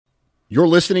You're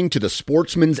listening to the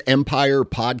Sportsman's Empire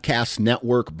Podcast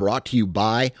Network, brought to you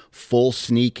by Full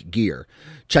Sneak Gear.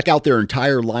 Check out their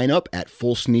entire lineup at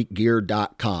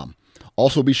fullsneakgear.com.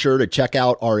 Also be sure to check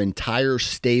out our entire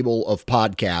stable of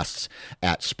podcasts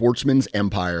at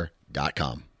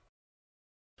sportsmansempire.com.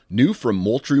 New from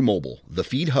Moultrie Mobile, the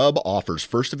Feed Hub offers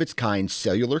first-of-its-kind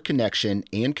cellular connection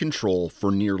and control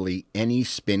for nearly any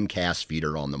spin cast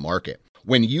feeder on the market.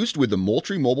 When used with the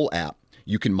Moultrie Mobile app,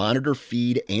 you can monitor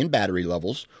feed and battery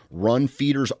levels, run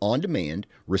feeders on demand,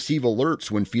 receive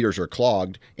alerts when feeders are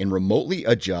clogged, and remotely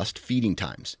adjust feeding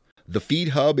times. The Feed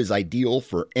Hub is ideal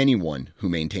for anyone who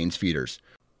maintains feeders.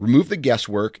 Remove the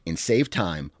guesswork and save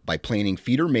time by planning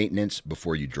feeder maintenance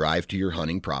before you drive to your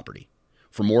hunting property.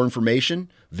 For more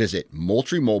information, visit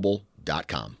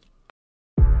MoultrieMobile.com.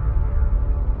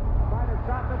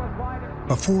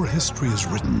 Before history is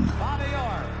written,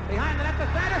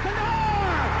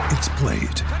 it's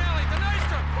played.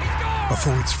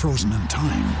 Before it's frozen in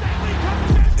time,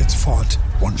 it's fought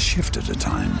one shift at a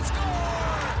time.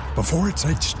 Before it's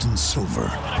etched in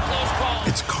silver,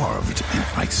 it's carved in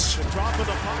ice.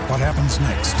 What happens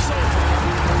next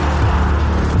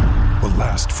will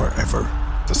last forever.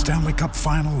 The Stanley Cup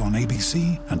Final on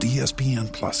ABC and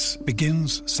ESPN Plus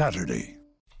begins Saturday.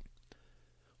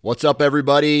 What's up,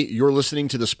 everybody? You're listening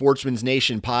to the Sportsman's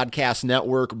Nation Podcast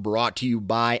Network, brought to you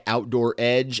by Outdoor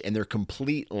Edge and their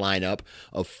complete lineup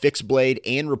of fixed blade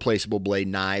and replaceable blade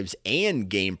knives and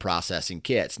game processing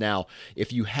kits. Now,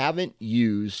 if you haven't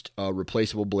used a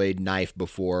replaceable blade knife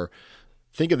before,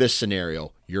 think of this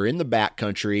scenario. You're in the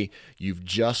backcountry, you've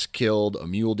just killed a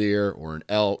mule deer or an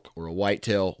elk or a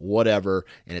whitetail, whatever,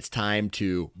 and it's time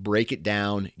to break it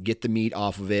down, get the meat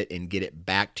off of it, and get it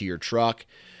back to your truck.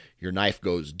 Your knife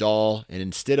goes dull, and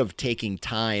instead of taking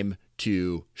time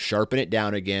to sharpen it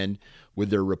down again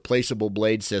with their replaceable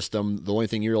blade system, the only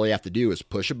thing you really have to do is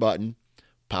push a button,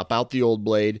 pop out the old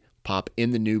blade, pop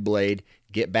in the new blade,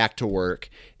 get back to work,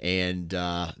 and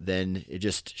then it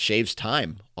just shaves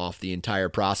time off the entire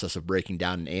process of breaking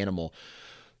down an animal.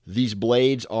 These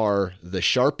blades are the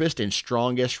sharpest and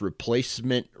strongest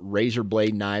replacement razor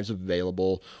blade knives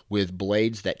available, with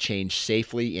blades that change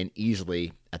safely and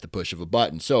easily at the push of a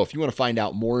button. So if you want to find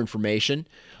out more information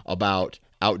about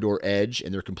Outdoor Edge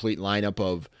and their complete lineup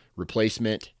of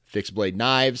replacement fixed blade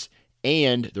knives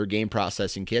and their game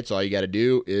processing kits, all you got to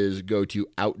do is go to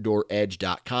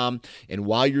OutdoorEdge.com. And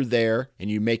while you're there and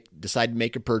you decide to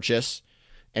make a purchase,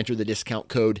 enter the discount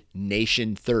code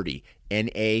NATION30,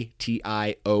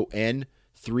 NATION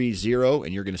 30,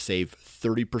 and you're going to save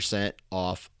 30%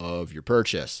 off of your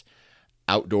purchase.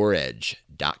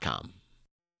 OutdoorEdge.com.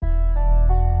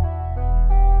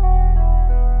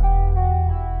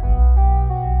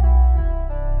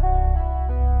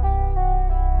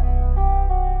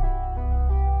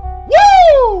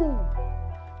 Woo!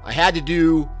 I had to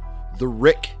do the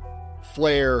Ric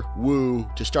Flair woo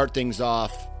to start things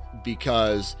off,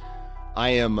 because I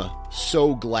am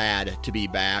so glad to be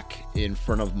back in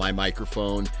front of my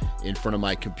microphone, in front of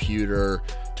my computer,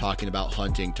 talking about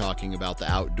hunting, talking about the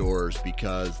outdoors,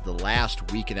 because the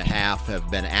last week and a half have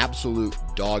been absolute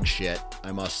dog shit,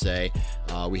 I must say.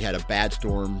 We had a bad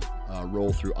storm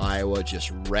roll through Iowa,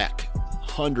 just wreck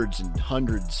hundreds and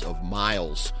hundreds of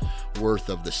miles worth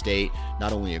of the state,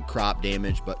 not only in crop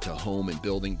damage, but to home and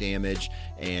building damage.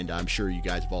 And I'm sure you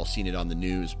guys have all seen it on the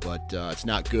news, but it's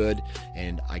not good.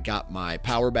 And I got my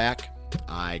power back,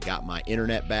 I got my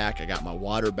internet back, I got my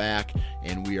water back,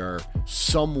 and we are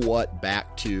somewhat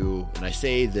back to, and I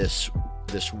say this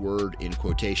word in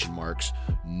quotation marks,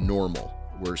 normal.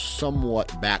 We're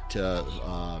somewhat back to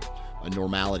a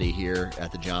normality here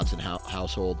at the Johnson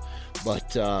household,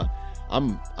 but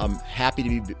I'm happy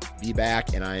to be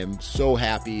back, and I am so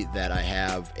happy that I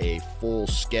have a full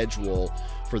schedule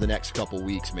for the next couple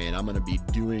weeks, man. I'm going to be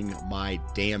doing my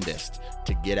damnedest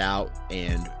to get out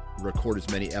and record as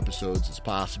many episodes as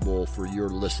possible for your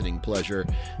listening pleasure.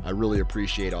 I really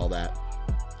appreciate all that.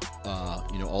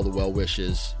 All the well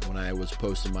wishes when I was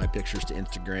posting my pictures to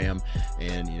Instagram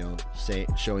and,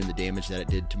 showing the damage that it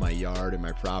did to my yard and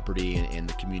my property and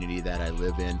the community that I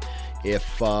live in.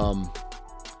 If, all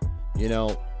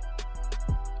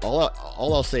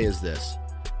I'll say is this: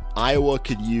 Iowa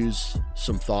could use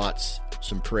some thoughts,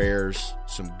 some prayers,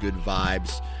 some good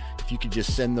vibes. If you could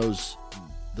just send those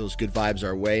good vibes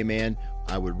our way, man,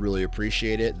 I would really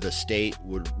appreciate it. The state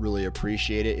would really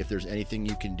appreciate it. If there's anything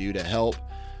you can do to help,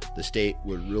 the state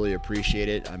would really appreciate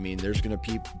it. I mean, there's going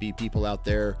to be people out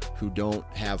there who don't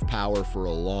have power for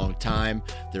a long time.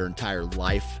 Their entire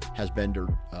life has been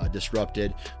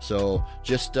disrupted. So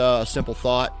just a simple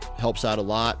thought helps out a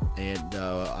lot, and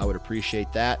I would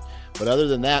appreciate that. But other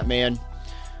than that, man,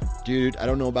 Dude, I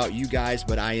don't know about you guys,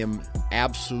 but I am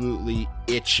absolutely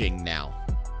itching now.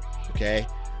 Okay?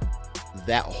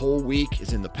 That whole week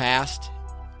is in the past.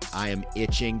 I am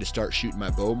itching to start shooting my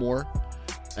bow more.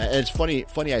 And it's funny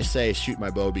I say shoot my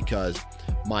bow because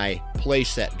my play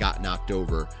set got knocked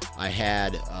over. I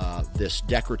had this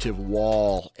decorative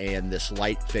wall and this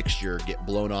light fixture get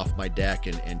blown off my deck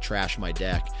and trash my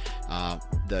deck.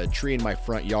 The tree in my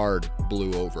front yard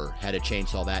blew over. Had to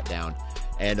chainsaw that down.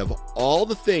 And of all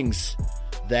the things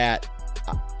that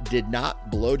did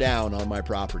not blow down on my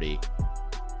property,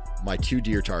 my 2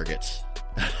 deer targets,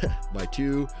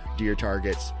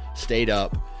 stayed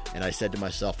up. And I said to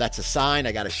myself, that's a sign.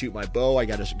 I got to shoot my bow. I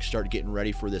got to start getting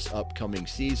ready for this upcoming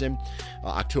season.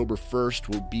 October 1st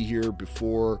will be here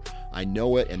before I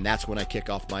know it. And that's when I kick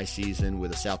off my season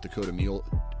with a South Dakota mule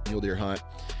deer hunt.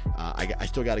 I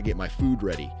still got to get my food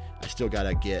ready. I still got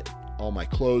to get all my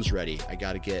clothes ready. I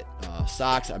got to get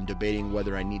socks. I'm debating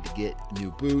whether I need to get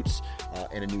new boots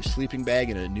and a new sleeping bag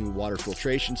and a new water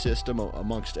filtration system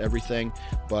amongst everything.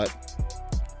 But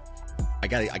I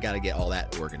gotta get all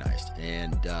that organized,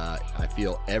 and I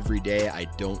feel every day I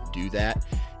don't do that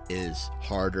is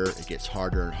harder. It gets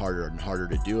harder and harder and harder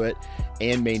to do it,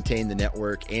 and maintain the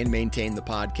network, and maintain the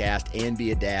podcast, and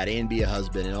be a dad, and be a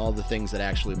husband, and all the things that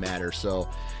actually matter. So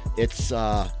it's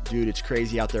dude, it's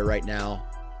crazy out there right now,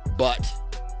 but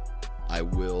I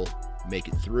will make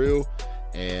it through,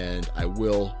 and I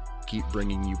will keep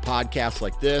bringing you podcasts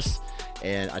like this.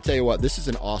 And I tell you what, this is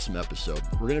an awesome episode.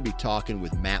 We're going to be talking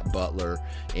with Matt Butler.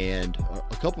 And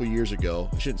a couple of years ago,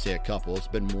 I shouldn't say a couple, it's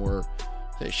been more,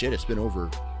 it's been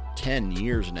over 10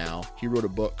 years now. He wrote a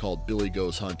book called Billy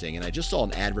Goes Hunting. And I just saw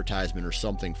an advertisement or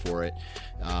something for it.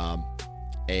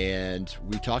 And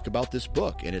we talk about this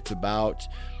book. And it's about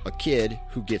a kid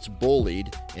who gets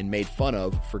bullied and made fun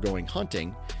of for going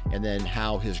hunting. And then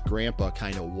how his grandpa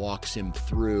kind of walks him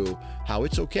through how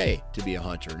it's okay to be a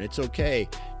hunter and it's okay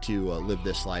to live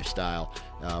this lifestyle.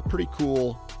 Pretty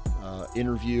cool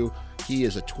interview. He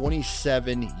is a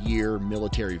 27-year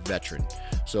military veteran.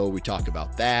 So we talk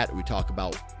about that. We talk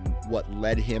about what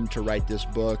led him to write this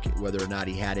book, whether or not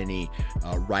he had any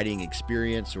writing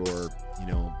experience or,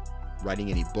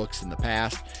 writing any books in the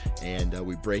past, and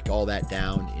we break all that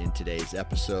down in today's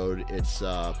episode. It's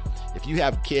if you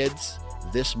have kids,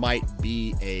 this might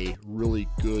be a really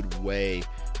good way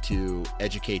to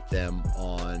educate them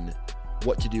on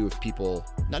what to do if people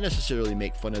not necessarily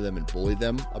make fun of them and bully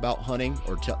them about hunting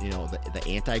or tell the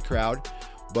anti-crowd,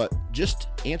 but just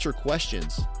answer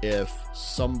questions if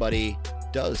somebody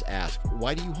does ask,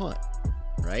 why do you hunt,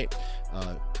 right?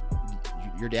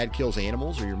 Your dad kills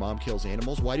animals or your mom kills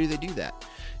animals. Why do they do that?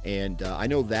 And I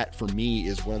know that for me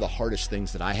is one of the hardest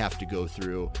things that I have to go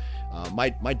through.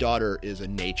 My daughter is a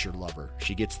nature lover.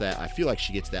 She gets that. I feel like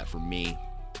she gets that from me.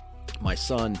 My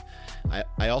son,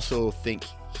 I also think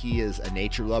he is a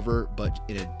nature lover, but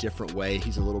in a different way.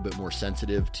 He's a little bit more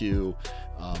sensitive to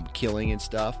killing and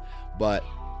stuff. But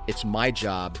it's my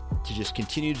job to just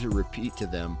continue to repeat to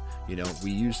them,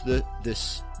 we use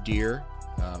this deer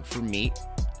for meat.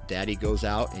 Daddy goes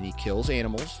out and he kills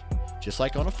animals, just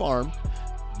like on a farm,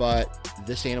 but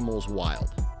this animal is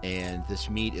wild and this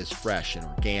meat is fresh and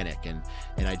organic, and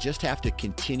I just have to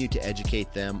continue to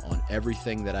educate them on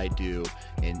everything that I do,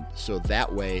 and so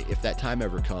that way, if that time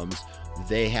ever comes,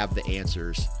 they have the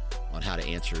answers on how to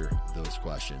answer those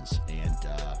questions. And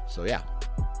so yeah,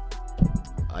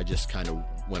 I just kind of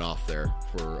went off there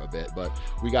for a bit, but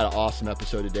we got an awesome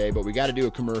episode today. But we got to do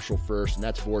a commercial first, and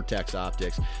that's Vortex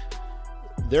Optics.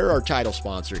 They're our title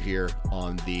sponsor here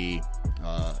on the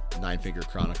Nine Finger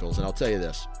Chronicles, and I'll tell you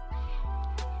this,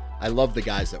 I love the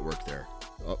guys that work there.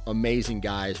 Amazing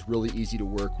guys, really easy to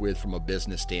work with from a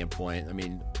business standpoint. I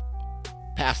mean,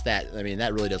 past that,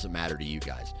 that really doesn't matter to you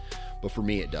guys, but for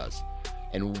me it does.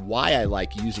 And why I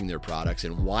like using their products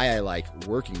and why I like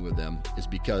working with them is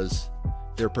because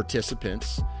they're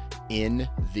participants in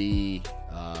the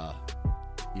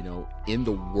in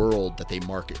the world that they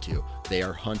market to. They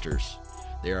are hunters.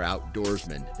 They are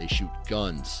outdoorsmen. They shoot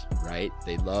guns, right?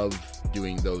 They love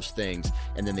doing those things.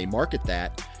 And then they market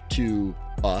that to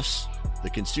us, the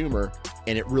consumer,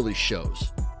 and it really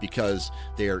shows because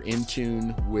they are in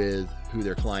tune with who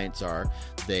their clients are.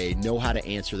 They know how to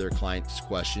answer their clients'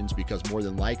 questions because more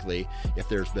than likely, if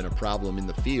there's been a problem in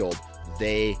the field,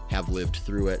 they have lived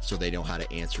through it, so they know how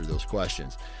to answer those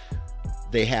questions.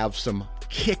 They have some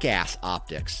kick-ass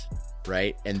optics,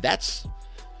 right? And that's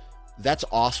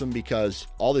awesome because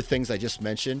all the things I just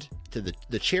mentioned, to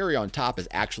the cherry on top is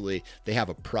actually they have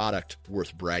a product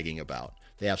worth bragging about.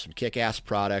 They have some kick-ass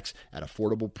products at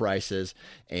affordable prices,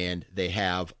 and they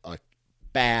have a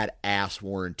badass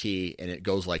warranty, and it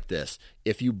goes like this.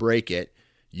 If you break it,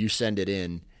 you send it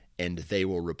in, and they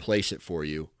will replace it for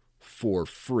you for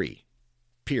free,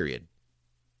 period.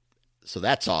 So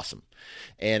that's awesome.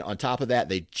 And on top of that,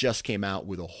 they just came out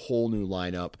with a whole new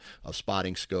lineup of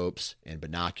spotting scopes and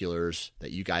binoculars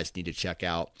that you guys need to check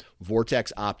out.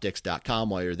 VortexOptics.com.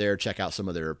 While you're there, check out some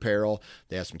of their apparel.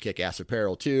 They have some kick-ass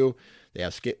apparel too. They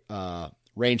have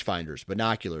rangefinders,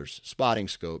 binoculars, spotting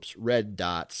scopes, red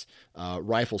dots,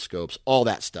 rifle scopes, all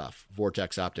that stuff.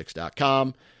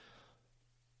 VortexOptics.com.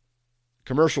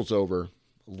 Commercial's over.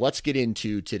 Let's get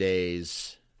into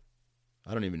today's,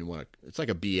 I don't even want to, it's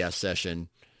like a BS session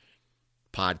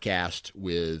podcast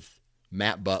with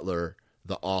Matt Butler,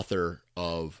 the author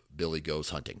of Billy Goes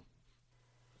Hunting.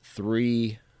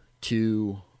 3,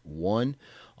 2, 1.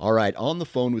 All right, on the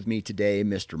phone with me today,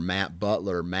 Mr. Matt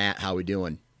Butler. Matt, how we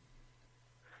doing?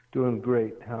 Doing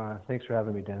great. Thanks for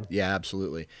having me, Dan. Yeah,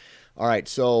 absolutely. All right,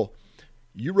 so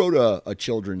you wrote a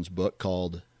children's book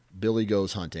called Billy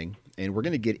Goes Hunting, and we're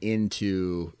going to get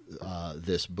into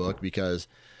this book because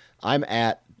I'm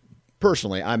at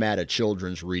a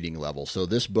children's reading level. So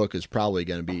this book is probably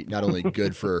going to be not only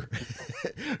good for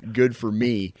good for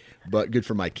me, but good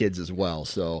for my kids as well.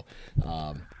 So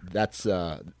that's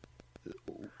what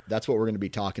we're going to be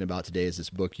talking about today is this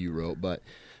book you wrote. But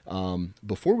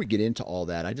before we get into all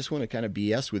that, I just want to kind of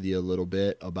BS with you a little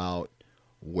bit about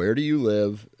where do you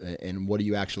live and what do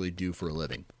you actually do for a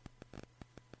living?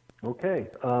 Okay.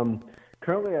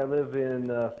 Currently I live in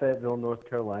Fayetteville, North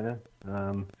Carolina,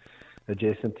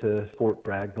 adjacent to Fort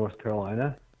Bragg, North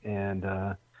Carolina. And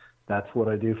that's what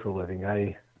I do for a living.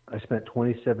 I spent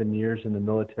 27 years in the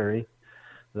military,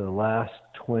 the last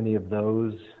 20 of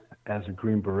those as a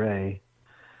Green Beret.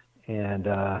 And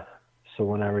so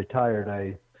when I retired,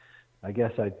 I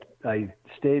guess I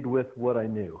stayed with what I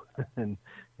knew.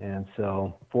 and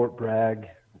so Fort Bragg,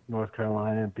 North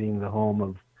Carolina, being the home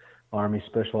of Army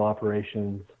Special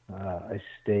Operations, I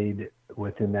stayed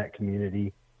within that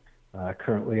community.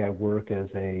 Currently, I work as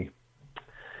an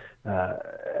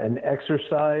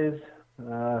exercise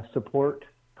support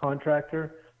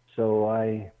contractor. So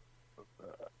I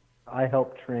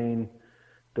help train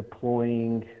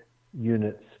deploying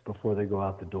units before they go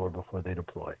out the door, before they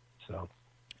deploy. So,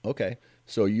 okay,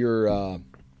 so you're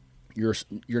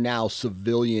now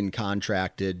civilian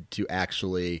contracted to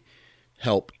actually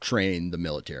help train the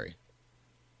military.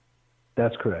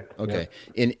 That's correct. Okay.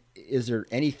 Yeah. And is there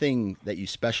anything that you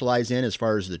specialize in as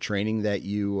far as the training that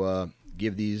you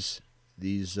give these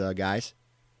guys?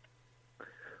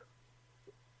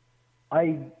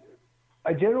 I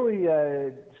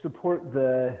generally support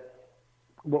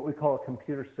what we call a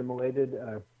computer simulated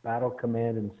battle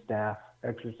command and staff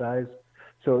exercise.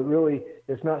 So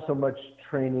it's not so much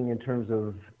training in terms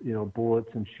of bullets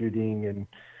and shooting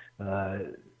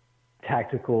and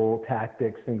tactical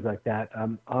tactics, things like that.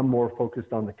 I'm more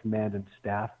focused on the command and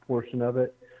staff portion of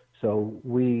it. So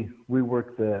we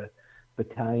work the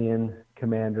battalion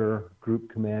commander,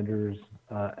 group commanders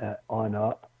on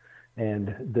up,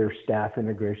 and their staff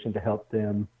integration to help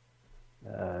them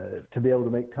to be able to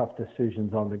make tough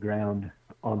decisions on the ground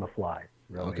on the fly.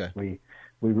 Really. Okay.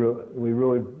 We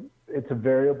really it's a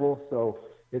variable, so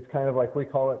it's kind of like we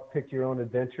call it pick your own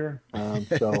adventure.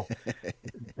 So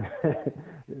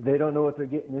they don't know what they're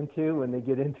getting into when they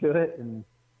get into it, and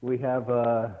we have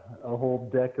a whole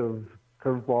deck of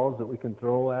curveballs that we can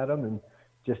throw at them, and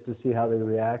just to see how they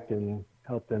react and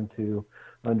help them to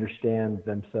understand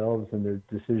themselves and their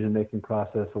decision-making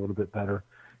process a little bit better.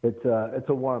 It's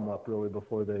a warm-up really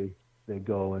before they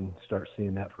go and start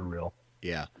seeing that for real.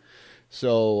 Yeah.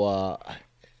 So,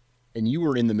 and you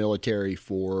were in the military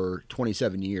for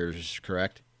 27 years,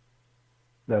 correct?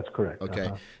 That's correct. Okay.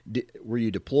 Uh-huh. Were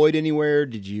you deployed anywhere?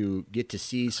 Did you get to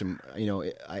see some,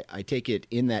 I take it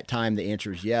in that time the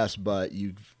answer is yes, but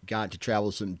you've got to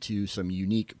travel to some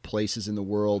unique places in the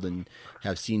world and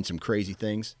have seen some crazy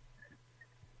things?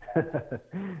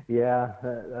 Yeah,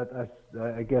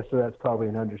 I guess that's probably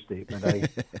an understatement.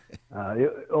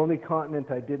 The only continent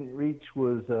I didn't reach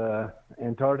was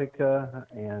Antarctica,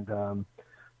 and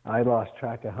I lost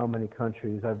track of how many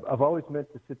countries. I've always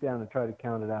meant to sit down and try to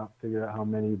count it out, figure out how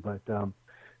many, but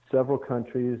several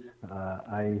countries.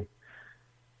 I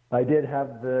did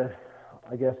have the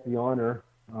honor,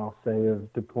 I'll say,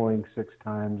 of deploying 6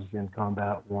 times in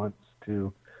combat, once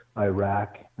to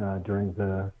Iraq during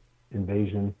the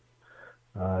invasion,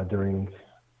 during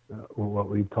what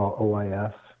we call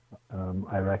OIF,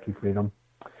 Iraqi Freedom,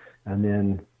 and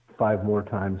then 5 more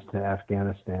times to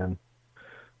Afghanistan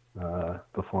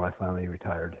before I finally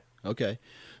retired. Okay.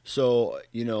 So,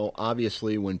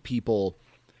 obviously when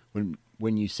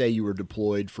when you say you were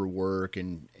deployed for work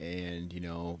and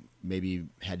maybe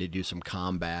had to do some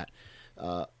combat,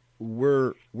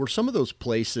 were some of those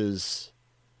places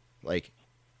like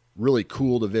really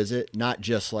cool to visit? Not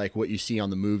just like what you see on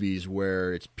the movies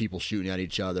where it's people shooting at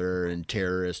each other and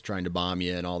terrorists trying to bomb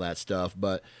you and all that stuff,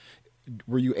 but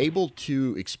were you able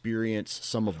to experience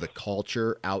some of the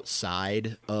culture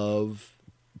outside of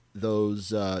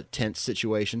those tense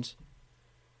situations?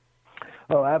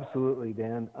 Oh, absolutely,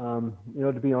 Dan.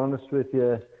 To be honest with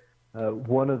you,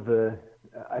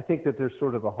 I think that there's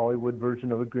sort of a Hollywood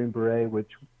version of a Green Beret,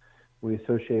 which we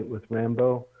associate with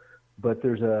Rambo, but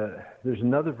there's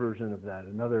another version of that,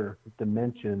 another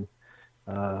dimension.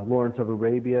 Lawrence of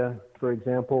Arabia, for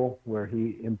example, where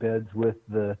he embeds with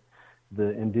the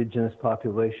indigenous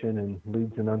population and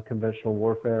leads in unconventional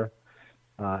warfare.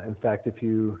 In fact, if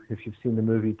you've seen the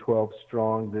movie 12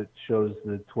 Strong, that shows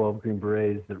the 12 Green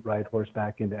Berets that ride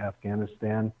horseback into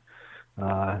Afghanistan,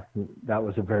 that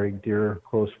was a very dear,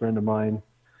 close friend of mine.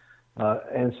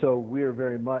 And so we are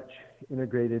very much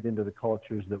integrated into the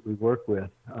cultures that we work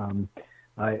with.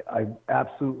 I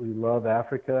absolutely love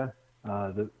Africa.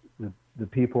 The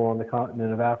people on the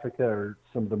continent of Africa are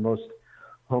some of the most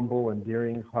humble,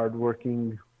 endearing,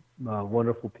 hardworking,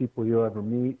 wonderful people you'll ever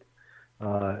meet.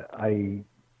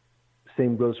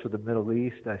 Same goes for the Middle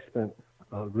East. I spent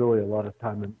really a lot of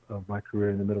time of my career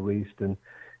in the Middle East and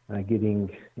getting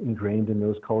ingrained in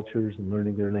those cultures and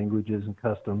learning their languages and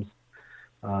customs.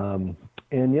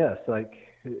 And yes, like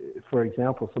for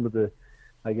example, some of the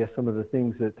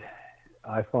things that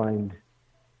I find,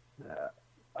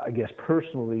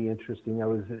 personally interesting. I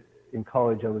was in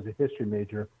college. I was a history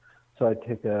major, so I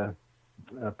take a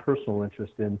personal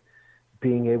interest in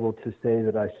being able to say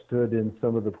that I stood in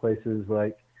some of the places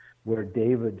like where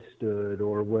David stood,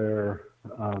 or where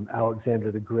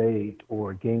Alexander the Great,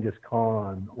 or Genghis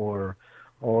Khan, or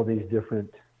all these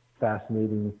different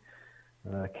fascinating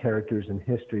characters in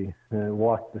history,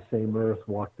 walked the same earth,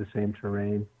 walked the same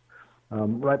terrain.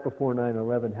 Right before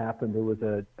 9/11 happened, there was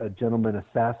a gentleman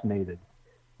assassinated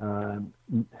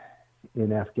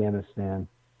in Afghanistan.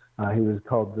 He was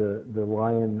called the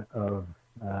Lion of,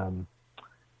 I'm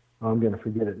going to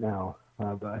forget it now,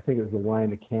 but I think it was the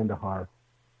Lion of Kandahar.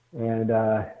 And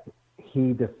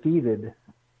he defeated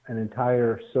an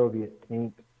entire Soviet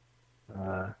tank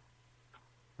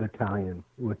battalion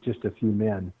with just a few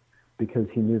men because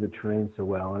he knew the terrain so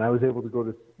well. And I was able to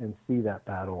go and see that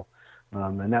battle.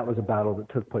 And that was a battle that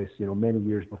took place, many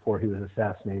years before he was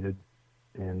assassinated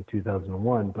in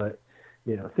 2001. But,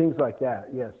 things like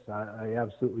that, yes, I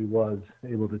absolutely was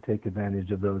able to take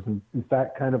advantage of those. And in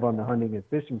fact, kind of on the hunting and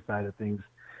fishing side of things,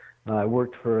 I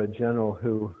worked for a general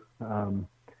who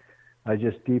I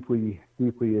just deeply,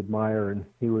 deeply admire, and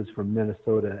he was from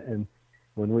Minnesota. And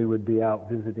when we would be out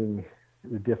visiting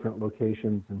the different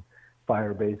locations and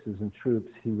fire bases and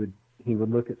troops, he would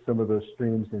look at some of those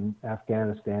streams in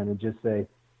Afghanistan and just say,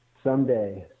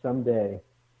 someday.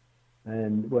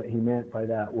 And what he meant by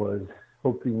that was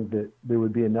hoping that there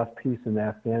would be enough peace in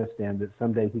Afghanistan that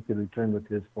someday he could return with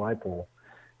his fly pole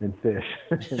and fish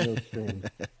in those streams.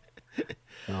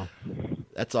 So,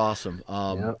 that's awesome.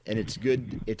 Yep. And it's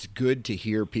good to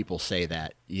hear people say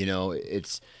that.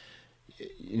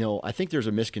 I think there's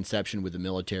a misconception with the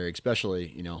military,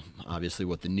 especially, obviously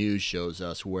what the news shows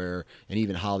us, and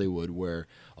even Hollywood, where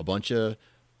a bunch of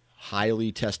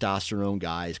highly testosterone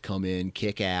guys come in,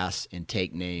 kick ass, and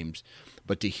take names.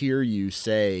 But to hear you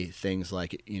say things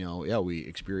like, we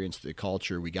experienced the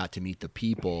culture, we got to meet the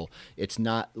people, it's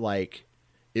not like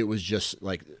it was just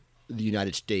like the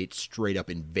United States straight up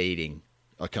invading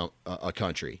a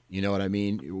country. You know what I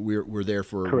mean? We're there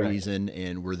for a Correct. reason,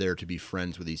 and we're there to be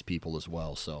friends with these people as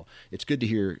well. So it's good to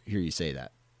hear you say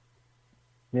that.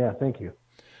 Yeah, thank you.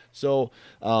 So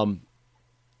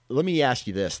let me ask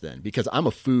you this then, because I'm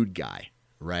a food guy,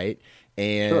 right?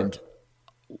 And Sure.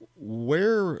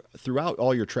 Where, throughout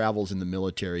all your travels in the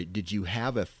military, did you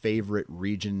have a favorite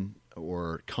region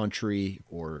or country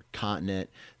or continent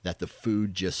that the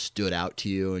food just stood out to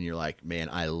you and you're like, man,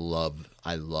 I love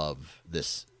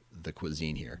the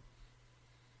cuisine here?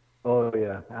 Oh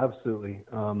yeah, absolutely.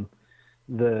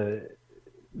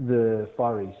 The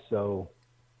Far East, so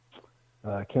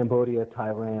Cambodia,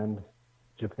 Thailand,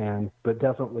 Japan, but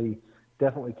definitely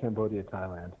Cambodia,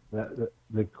 Thailand.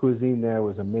 The cuisine there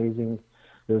was amazing.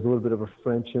 There was a little bit of a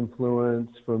French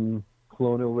influence from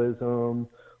colonialism.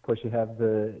 Plus, you have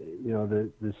the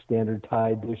standard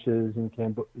Thai dishes in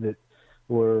that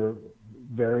were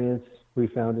variants we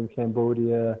found in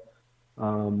Cambodia.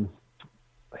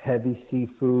 Heavy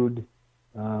seafood,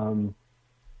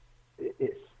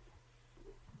 it's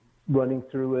running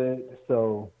through it.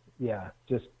 So yeah,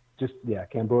 just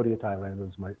Cambodia, Thailand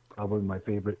was probably my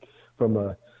favorite from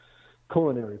a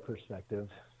culinary perspective,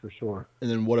 for sure. And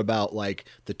then what about like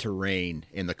the terrain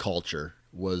and the culture?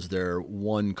 Was there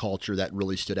one culture that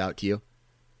really stood out to you?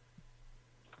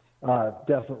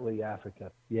 Definitely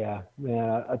Africa. Yeah,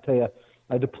 man. I tell you,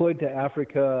 I deployed to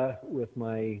Africa with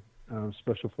my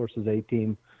Special Forces A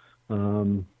team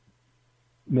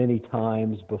many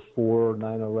times before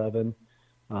 9/11.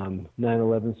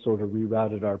 9/11 sort of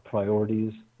rerouted our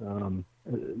priorities from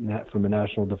a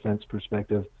national defense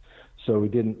perspective, so we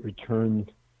didn't return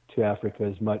to Africa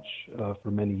as much for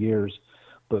many years.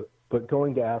 But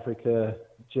going to Africa,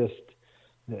 just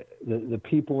the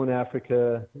people in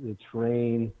Africa, the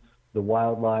terrain, the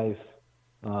wildlife,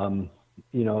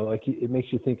 it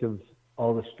makes you think of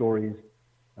all the stories,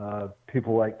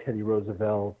 people like Teddy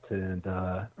Roosevelt and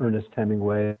Ernest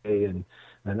Hemingway and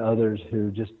others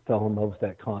who just fell in love with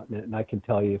that continent. And I can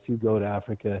tell you, if you go to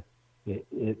Africa,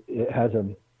 it has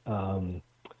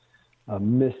a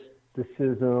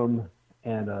mysticism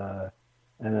and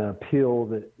an appeal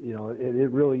that,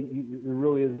 it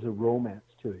really is a romance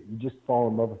to it. You just fall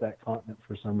in love with that continent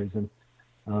for some reason.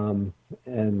 And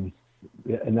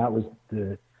that was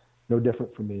no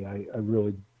different for me.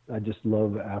 I just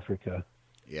love Africa.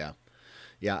 Yeah.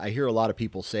 Yeah. I hear a lot of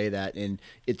people say that, and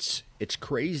it's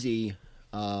crazy,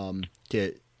 to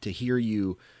hear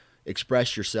you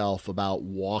express yourself about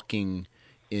walking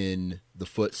in the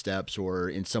footsteps or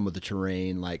in some of the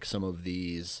terrain, like some of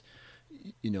these,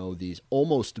 these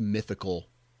almost mythical,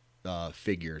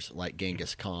 figures like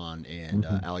Genghis Khan and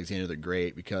Alexander the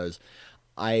Great, because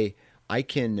I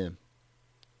can,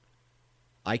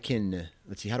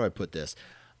 let's see, how do I put this?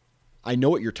 I know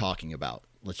what you're talking about.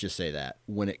 Let's just say that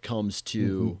when it comes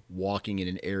to walking in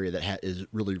an area that is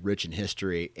really rich in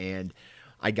history. And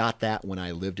I got that when I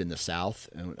lived in the South,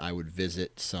 and I would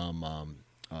visit some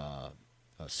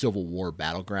Civil War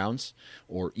battlegrounds,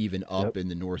 or even up in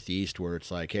the Northeast where it's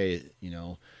like, hey,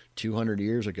 200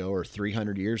 years ago or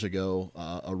 300 years ago,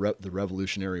 the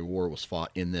Revolutionary War was fought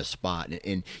in this spot.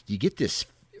 And you get this,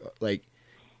 like,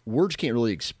 words can't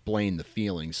really explain the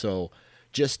feeling. So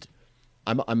just,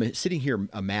 I'm sitting here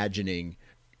imagining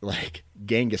like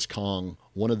Genghis Khan,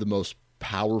 one of the most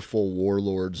powerful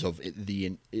warlords of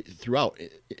throughout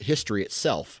history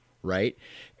itself, right?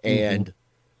 And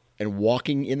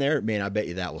walking in there, man, I bet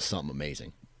you that was something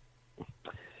amazing.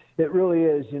 It really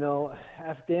is.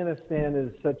 Afghanistan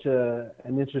is such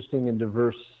an interesting and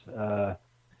diverse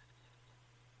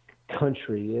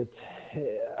country.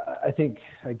 I think,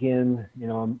 again,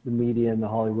 the media and the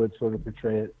Hollywood sort of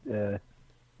portray it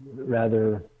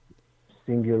rather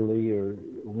singularly or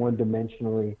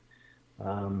one-dimensionally.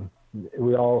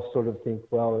 We all sort of think,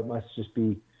 well, it must just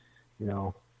be,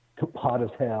 hot as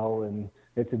hell, and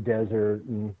it's a desert,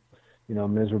 and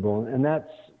miserable. And that's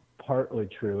partly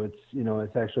true.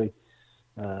 It's actually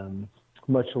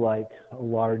much like a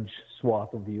large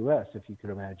swath of the U.S., if you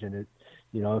could imagine it.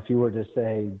 If you were to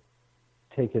say,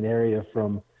 take an area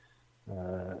from,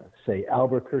 say,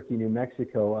 Albuquerque, New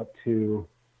Mexico, up to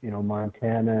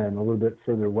Montana, and a little bit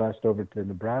further west over to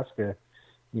Nebraska,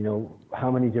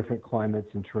 how many different climates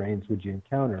and terrains would you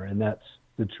encounter? And that's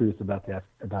the truth about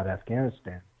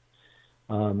Afghanistan.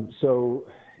 So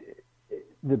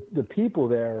the people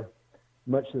there,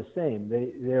 much the same.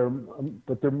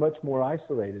 But they're much more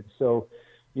isolated. So,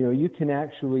 you can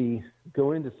actually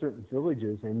go into certain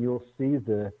villages and you'll see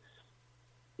where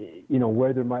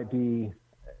there might be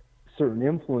certain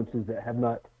influences that have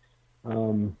not,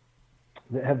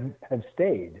 that have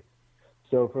stayed.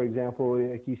 So, for example,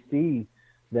 like you see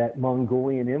that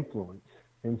Mongolian influence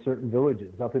in certain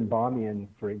villages. Up in Bamiyan,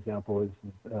 for example, is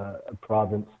a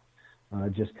province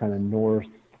just kind of north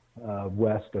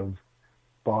west of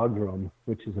Bagram,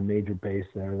 which is a major base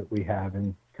there that we have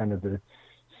in kind of the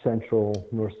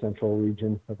north central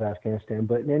region of Afghanistan.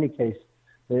 But in any case,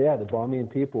 the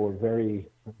Bamiyan people were very,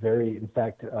 very, in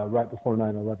fact, right before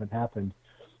 9/11 happened,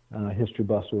 history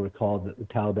buffs will recall that the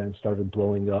Taliban started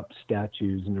blowing up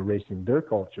statues and erasing their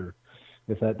culture,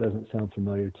 if that doesn't sound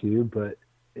familiar to you. But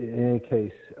in any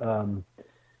case,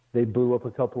 they blew up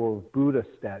a couple of Buddha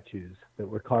statues that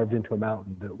were carved into a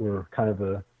mountain that were kind of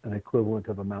an equivalent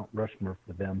of a Mount Rushmore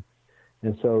for them.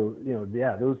 And so,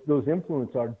 those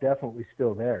influences are definitely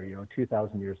still there,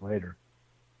 2,000 years later.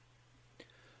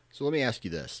 So let me ask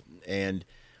you this. And,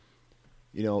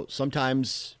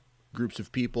 sometimes groups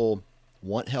of people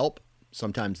want help,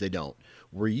 sometimes they don't.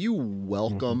 Were you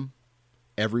welcome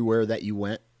everywhere that you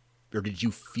went, or did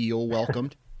you feel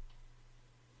welcomed?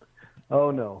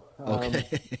 Oh, no. Okay.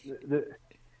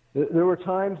 There were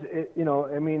times,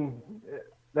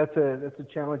 that's a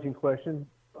challenging question.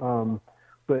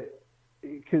 But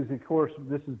because of course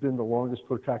this has been the longest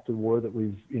protracted war that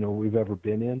we've ever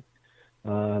been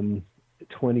in,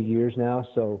 20 years now.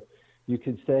 So you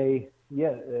could say,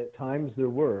 yeah, at times there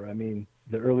were. I mean,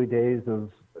 the early days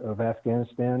of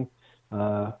Afghanistan,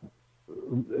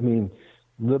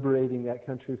 liberating that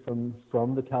country from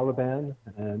the Taliban,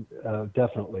 and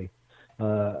definitely.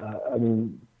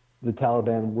 The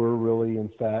Taliban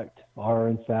are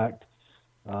in fact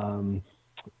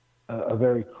a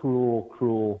very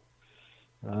cruel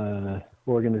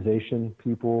organization,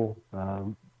 people,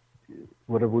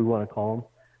 whatever we want to call them,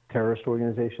 terrorist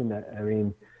organization.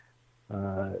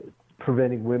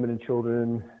 Preventing women and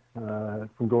children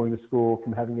from going to school,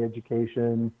 from having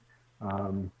education,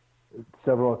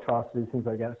 several atrocities, things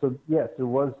like that. So yes, there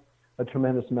was a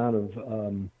tremendous amount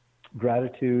of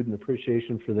gratitude and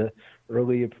appreciation for the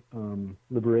early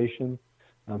liberation.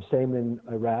 Same in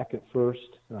Iraq at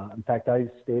first. In fact, I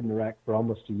stayed in Iraq for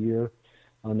almost a year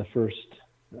on the first,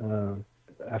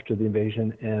 after the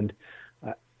invasion. And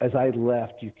as I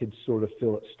left, you could sort of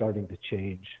feel it starting to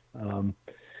change.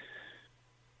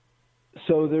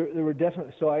 So there were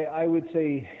definitely, so I would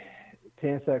say, to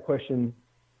answer that question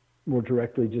more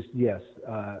directly, just yes.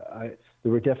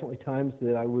 There were definitely times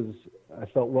that I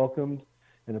felt welcomed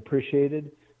and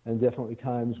appreciated, and definitely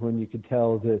times when you could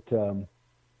tell that,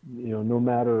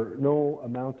 no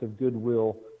amount of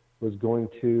goodwill was going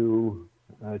to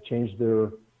change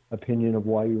their opinion of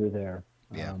why you were there,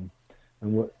 and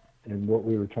what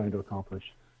we were trying to accomplish.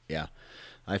 Yeah,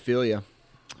 I feel you.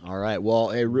 All right.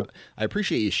 Well, I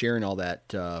appreciate you sharing all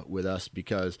that with us,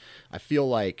 because I feel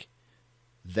like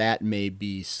that may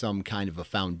be some kind of a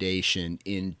foundation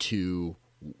into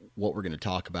what we're going to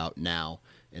talk about now,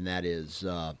 and that is,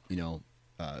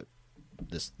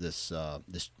 this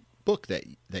book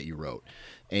that you wrote,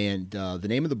 and the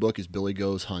name of the book is Billy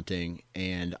Goes Hunting.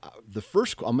 And the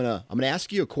first, I'm gonna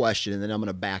ask you a question, and then I'm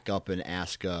gonna back up and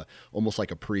ask almost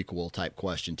like a prequel type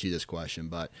question to this question.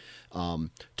 But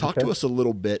talk to us a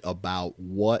little bit about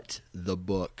what the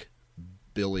book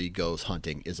Billy Goes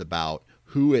Hunting is about,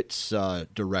 who it's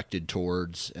directed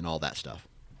towards, and all that stuff.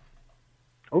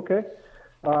 Okay,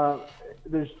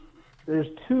 there's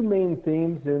two main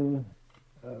themes in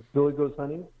Billy Goes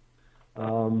Hunting.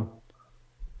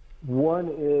 One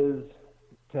is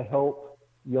to help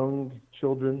young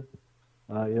children,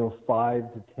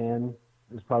 5 to 10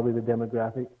 is probably the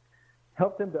demographic.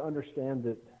 Help them to understand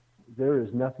that there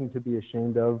is nothing to be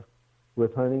ashamed of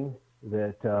with hunting,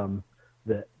 that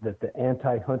the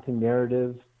anti-hunting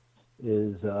narrative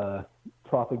is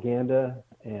propaganda,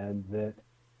 and that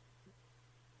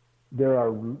there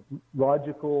are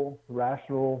logical,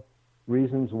 rational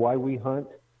reasons why we hunt,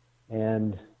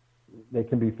 and they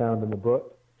can be found in the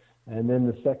book. And then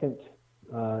the second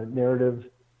narrative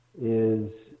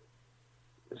is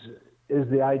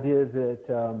the idea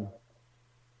that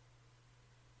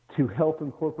to help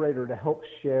incorporate or to help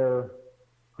share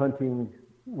hunting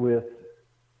with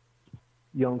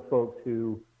young folks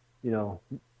who,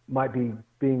 might be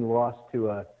being lost to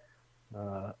a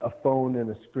phone and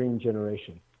a screen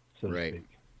generation, so to speak.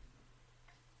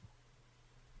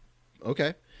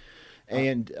 Okay.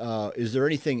 And is there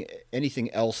anything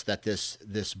else that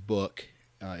this book,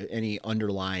 any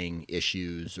underlying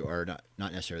issues, or not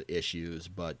necessarily issues,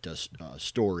 but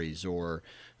stories or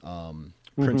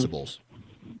principles?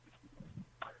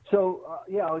 So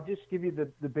I'll just give you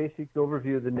the basic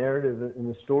overview of the narrative and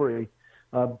the story.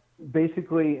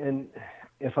 Basically, and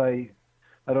if I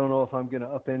don't know if I'm going to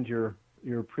upend your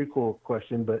prequel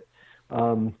question, but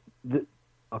I'll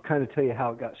kind of tell you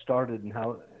how it got started and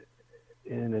how,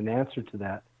 in an answer to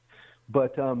that.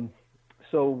 But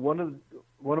so one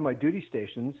of my duty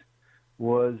stations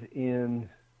was in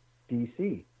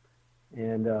D.C.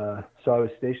 And so I was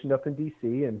stationed up in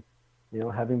D.C. and,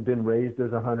 having been raised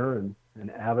as a hunter and an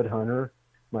avid hunter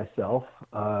myself,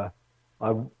 I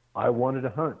wanted to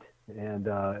hunt. And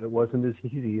it wasn't as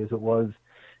easy as it was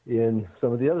in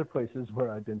some of the other places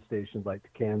where I'd been stationed, like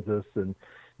Kansas and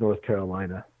North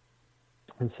Carolina.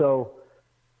 And so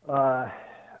I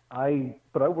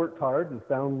worked hard and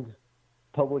found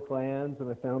public lands, and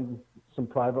I found some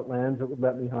private lands that would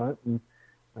let me hunt, and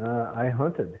I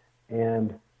hunted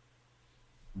and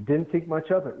didn't think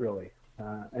much of it really.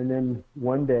 And then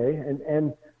one day,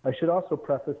 and I should also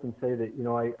preface and say that,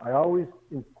 I always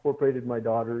incorporated my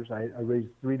daughters. I raised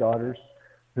 3 daughters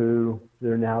who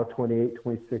they're now 28,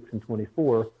 26, and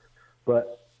 24,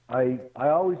 but I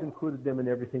always included them in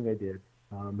everything I did.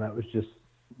 That was just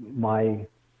my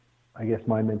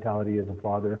mentality as a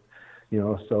father,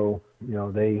 so,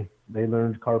 they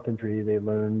learned carpentry, they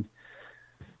learned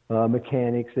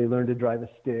mechanics, they learned to drive a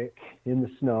stick in the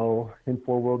snow, in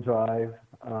 4-wheel drive.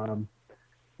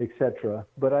 etc.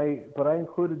 But I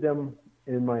included them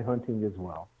in my hunting as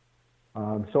well.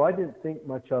 So I didn't think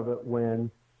much of it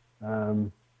when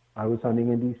I was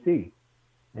hunting in D.C.,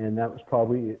 and that was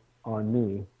probably on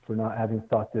me for not having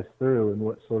thought this through and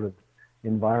what sort of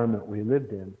environment we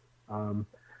lived in.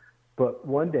 But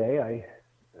one day I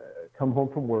come home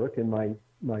from work, and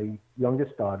my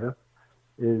youngest daughter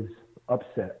is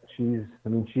upset. She's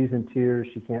in tears.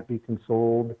 She can't be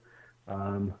consoled.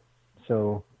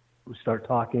 So we start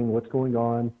talking, what's going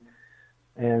on?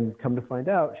 And come to find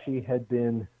out, she had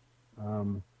been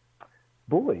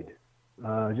bullied,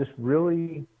 just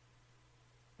really,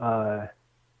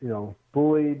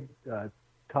 bullied,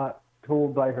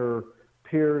 told by her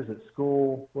peers at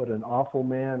school what an awful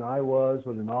man I was,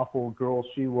 what an awful girl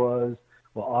she was,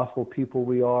 what awful people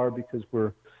we are because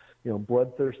we're,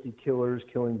 bloodthirsty killers,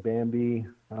 killing Bambi,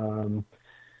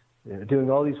 doing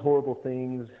all these horrible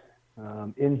things,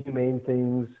 inhumane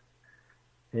things,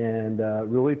 and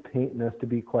really painting us to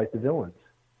be quite the villains.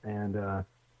 And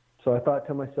so I thought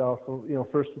to myself,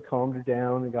 first we calmed her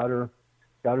down and got her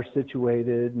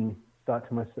situated, and thought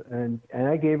to myself, and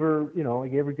I gave her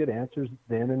good answers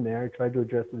then and there. I tried to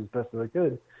address it as best as I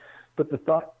could. But the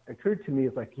thought occurred to me,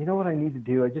 is like, you know what I need to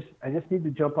do? I just need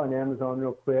to jump on Amazon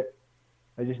real quick.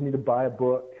 I just need to buy a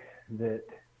book that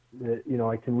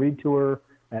I can read to her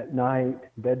at night,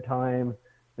 bedtime,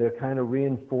 that kind of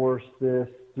reinforce this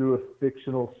through a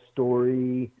fictional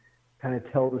story, kind of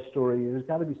tell the story. There's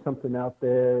got to be something out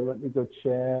there. Let me go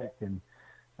check. And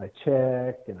I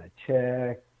checked and I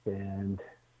checked and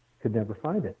could never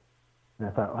find it. And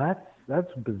I thought, well,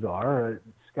 that's bizarre.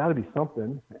 It's got to be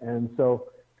something. And so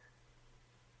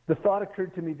the thought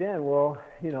occurred to me then, well,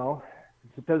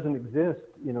 if it doesn't exist,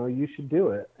 you should do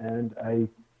it. And I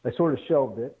sort of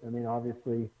shelved it. I mean,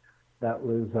 obviously that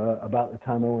was about the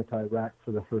time I went to Iraq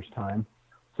for the first time.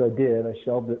 So I did. I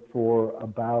shelved it for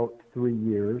about 3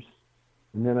 years.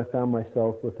 And then I found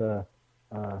myself with a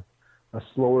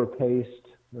slower paced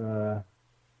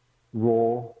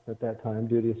role at that time,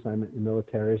 duty assignment in the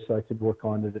military, so I could work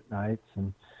on it at nights.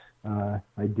 And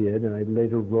I did. And I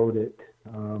later wrote it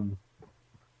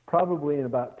probably in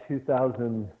about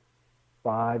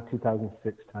 2005,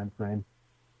 2006 timeframe,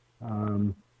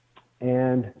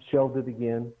 and shelved it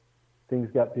again. Things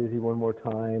got busy one more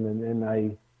time, and then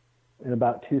in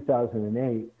about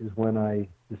 2008 is when I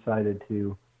decided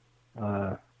to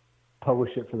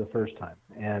publish it for the first time.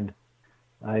 And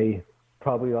I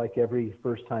probably, like every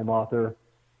first-time author,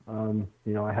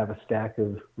 I have a stack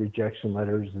of rejection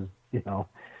letters, a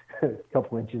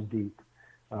couple inches deep.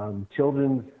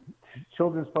 Children's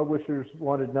publishers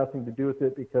wanted nothing to do with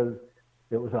it because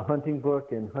it was a hunting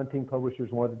book, and hunting publishers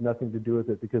wanted nothing to do with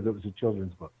it because it was a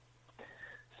children's book.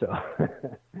 So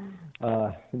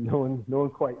no one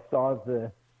quite saw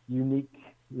the unique,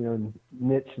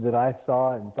 niche that I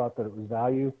saw and thought that it was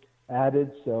value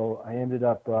added. So I ended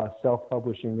up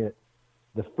self-publishing it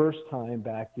the first time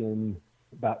back in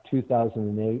about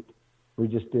 2008. We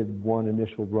just did one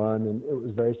initial run, and it was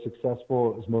very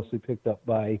successful. It was mostly picked up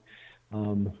by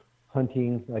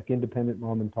hunting, like independent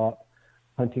mom and pop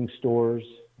hunting stores.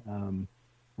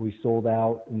 We sold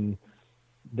out, and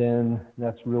then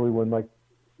that's really when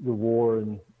the war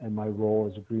and my role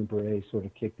as a Green Beret sort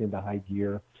of kicked into high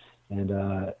gear, and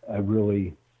I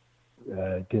really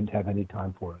didn't have any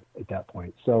time for it at that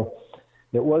point. So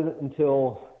it wasn't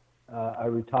until I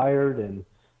retired, and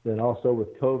then also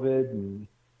with COVID and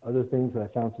other things, that I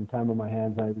found some time on my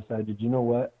hands, and I decided, you know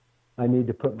what, I need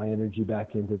to put my energy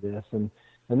back into this. And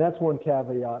that's one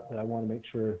caveat that I want to make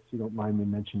sure, if you don't mind me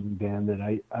mentioning, Dan, that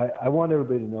I want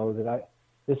everybody to know that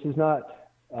this is not,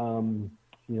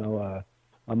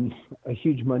 a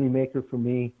huge money maker for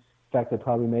me. In fact, I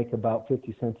probably make about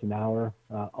 50 cents an hour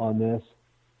on this.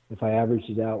 If I average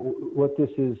it out, what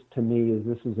this is to me is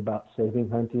this is about saving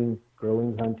hunting,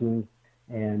 growing hunting,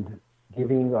 and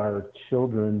giving our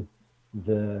children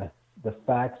the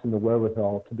facts and the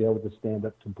wherewithal to be able to stand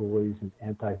up to bullies and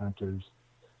anti-hunters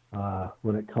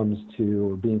when it comes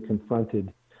to being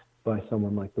confronted by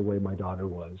someone like the way my daughter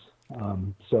was.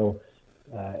 So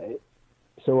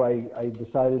I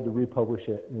decided to republish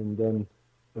it, and then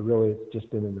it's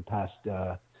just been in the past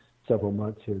several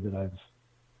months here that I've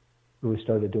really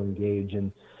started to engage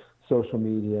in social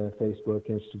media, Facebook,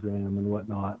 Instagram, and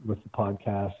whatnot with the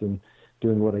podcast, and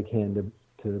doing what I can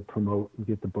to promote and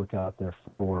get the book out there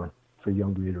for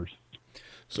young readers.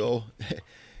 So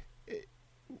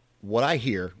what I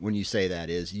hear when you say that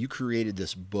is you created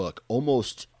this book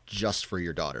almost just for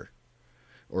your daughter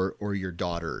or your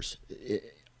daughters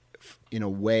in a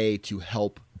way to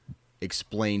help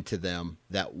explain to them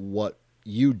that what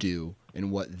you do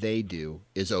and what they do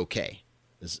is okay.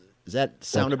 Does that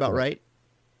sound about right?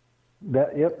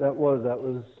 That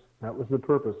was the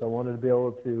purpose. I wanted to be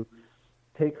able to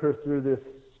take her through this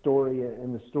story,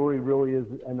 and the story really is.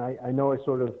 And I know I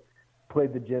sort of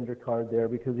played the gender card there,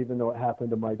 because even though it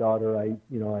happened to my daughter, I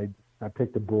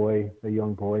picked a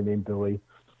young boy named Billy,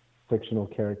 fictional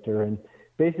character, and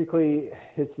basically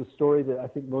it's a story that I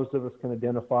think most of us can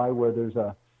identify, where there's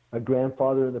a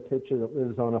grandfather in the picture that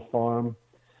lives on a farm,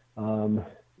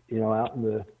 out in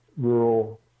the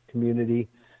rural community.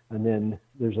 And then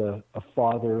there's a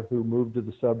father who moved to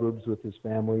the suburbs with his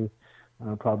family,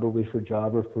 probably for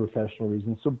job or professional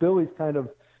reasons. So Billy's kind of,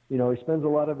 he spends a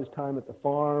lot of his time at the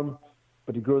farm,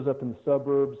 but he grows up in the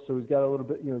suburbs. So he's got a little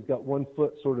bit, he's got one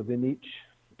foot sort of in each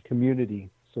community,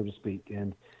 so to speak.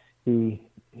 And he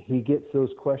gets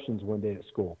those questions one day at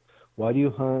school. Why do you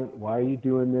hunt? Why are you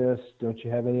doing this? Don't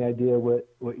you have any idea what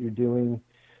you're doing?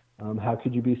 How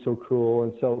could you be so cruel?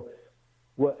 And so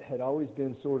what had always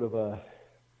been sort of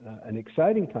an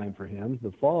exciting time for him,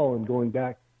 the fall, and going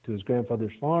back to his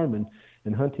grandfather's farm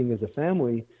and hunting as a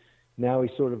family, now he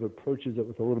sort of approaches it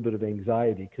with a little bit of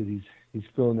anxiety, because he's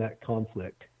feeling that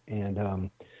conflict. And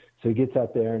so he gets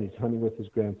out there and he's hunting with his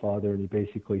grandfather, and he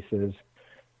basically says,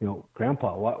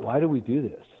 Grandpa, why do we do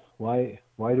this? Why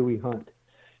do we hunt?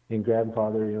 And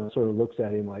grandfather, sort of looks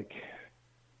at him like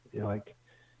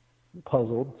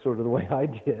puzzled, sort of the way I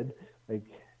did.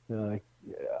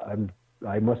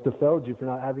 I must have failed you for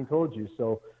not having told you.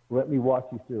 So let me walk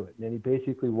you through it. And then he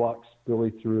basically walks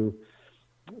Billy through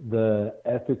the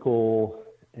ethical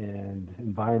and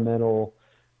environmental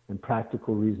and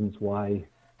practical reasons why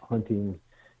hunting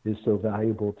is so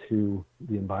valuable to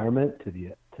the environment, to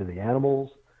the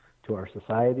animals, to our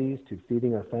societies, to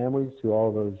feeding our families, to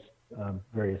all those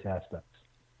various aspects.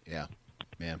 Yeah,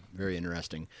 man, very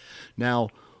interesting. Now,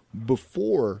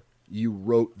 before you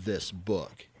wrote this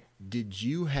book, did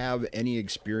you have any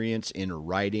experience in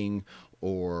writing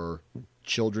or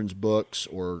children's books,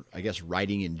 or I guess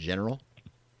writing in general?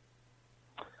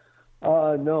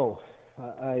 No,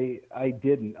 I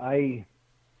didn't. I've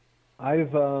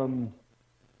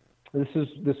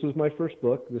this was my first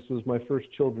book. This was my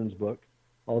first children's book,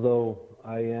 although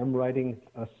I am writing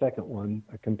a second one,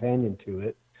 a companion to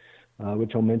it,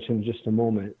 which I'll mention in just a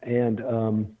moment. And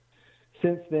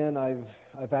since then,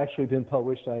 I've actually been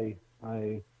published. I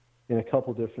in a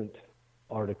couple different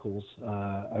articles.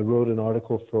 I wrote an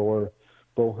article for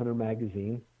Bowhunter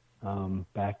magazine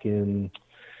back in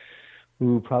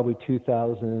probably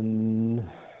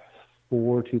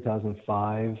 2004,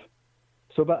 2005,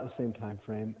 so about the same time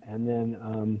frame. And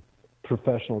then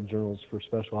professional journals for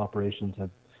special operations have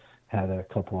had a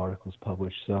couple articles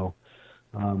published. So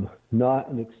not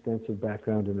an extensive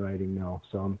background in writing, no.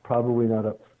 So I'm probably not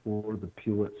up for the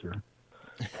Pulitzer.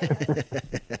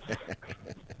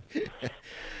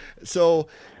 So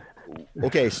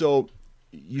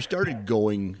you started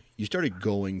going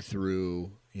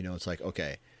through, it's like,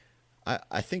 okay,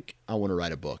 I think I want to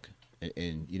write a book.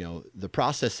 And the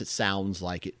process, it sounds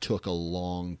like it took a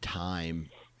long time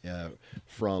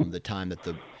from the time that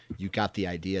you got the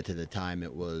idea to the time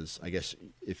it was, I guess,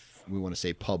 if we want to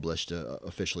say published,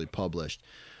 officially published.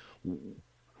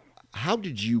 How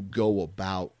did you go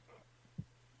about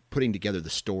putting together the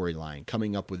storyline,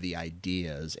 coming up with the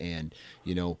ideas, and,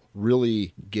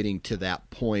 really getting to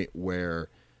that point where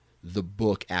the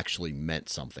book actually meant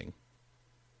something?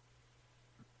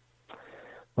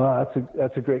 Well,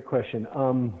 that's a great question.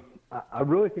 I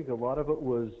really think a lot of it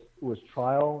was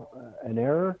trial and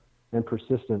error and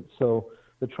persistence. So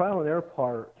the trial and error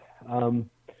part,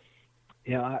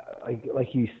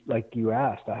 like you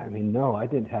asked, no, I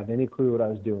didn't have any clue what I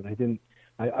was doing.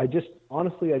 I just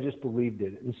believed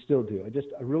it, and still do.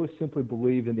 I really simply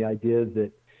believe in the idea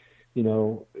that,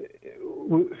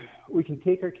 we can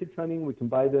take our kids hunting, we can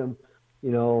buy them,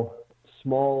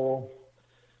 small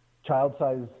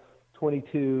child-sized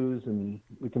 22s, and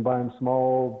we can buy them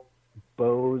small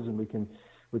bows, and we can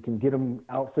get them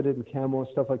outfitted in camo and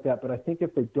stuff like that. But I think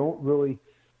if they don't really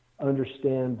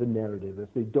understand the narrative,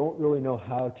 if they don't really know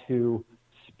how to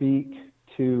speak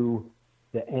to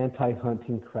the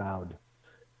anti-hunting crowd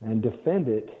and defend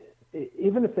it,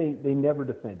 even if they never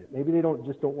defend it, maybe they don't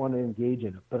want to engage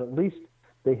in it, but at least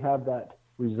they have that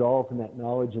resolve and that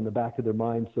knowledge in the back of their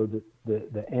mind, so that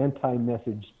the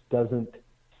anti-message doesn't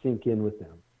sink in with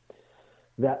them.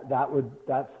 That's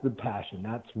the passion.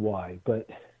 That's why. But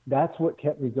that's what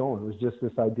kept me going. It was just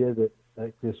this idea that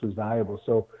this was valuable.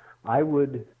 So I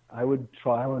would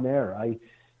trial and error. I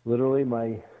literally,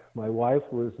 my wife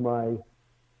was my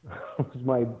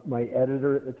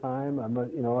editor at the time.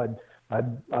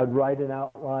 I'd write an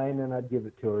outline and I'd give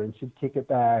it to her, and she'd kick it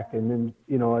back, and then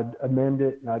I'd amend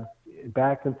it, and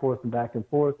back and forth and back and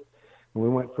forth. And we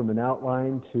went from an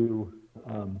outline to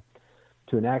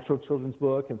an actual children's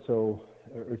book, and so,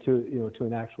 or to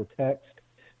an actual text.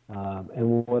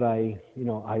 And what I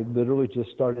literally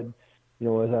just started, as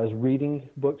I was reading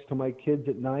books to my kids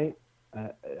at night,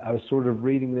 I was sort of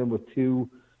reading them with two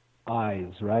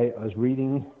eyes, right? I was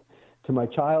reading to my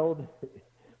child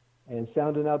and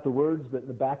sounding out the words, but in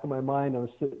the back of my mind, I was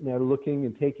sitting there looking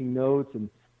and taking notes, and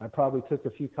I probably took a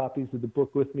few copies of the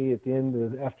book with me at the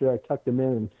end after I tucked them in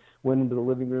and went into the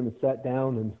living room and sat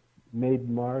down and made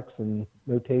marks and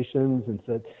notations and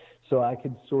said, so I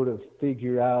could sort of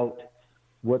figure out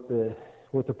what the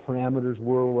parameters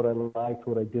were, what I liked,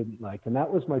 what I didn't like. And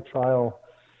that was my trial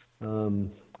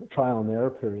and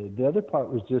error period. The other part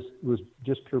was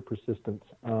just pure persistence.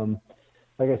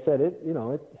 Like I said, it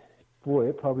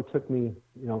probably took me,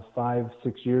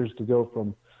 5-6 years to go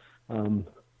from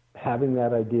having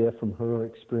that idea from her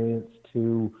experience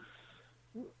to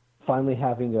finally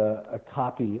having a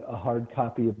hard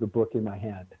copy of the book in my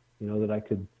hand, that I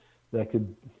could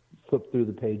flip through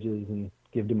the pages and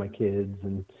give to my kids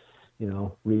and,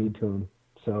 read to them.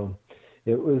 So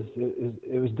it was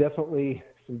definitely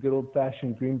some good old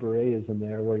fashioned Green Beretism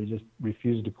there where you just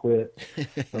refused to quit.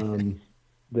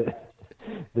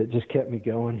 That just kept me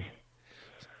going.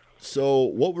 So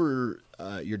what were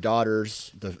your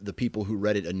daughters, the people who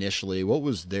read it initially, what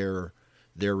was their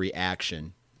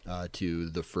reaction to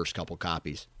the first couple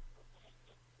copies?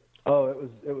 Oh,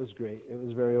 it was great. It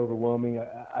was very overwhelming.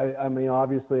 I mean,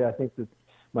 obviously, I think that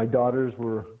my daughters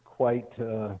were quite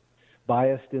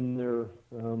biased in their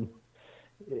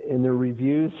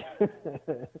reviews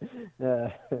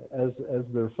as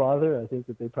their father. I think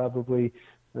that they probably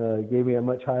gave me a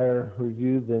much higher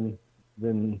review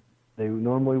than they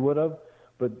normally would have.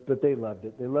 But they loved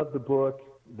it. They loved the book.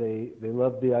 They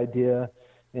loved the idea,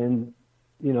 and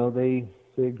they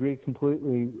agree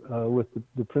completely with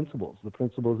the principles. The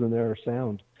principles in there are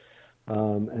sound,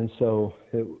 and so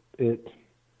it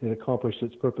accomplished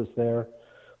its purpose there.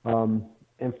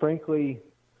 And frankly,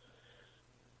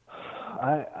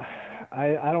 I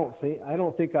don't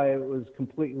think I was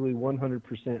completely 100%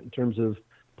 in terms of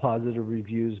positive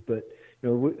reviews, but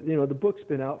the book's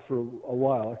been out for a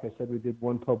while. Like I said, we did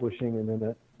one publishing, and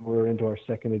then we're into our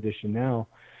second edition now.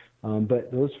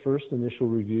 But those first initial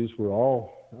reviews were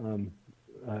all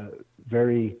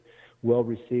very well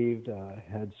received.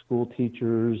 Had school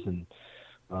teachers and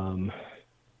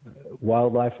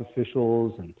wildlife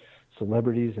officials and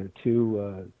celebrities, and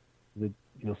two that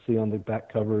you'll see on the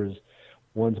back covers.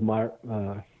 One's Mark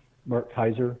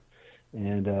Kaiser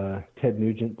and Ted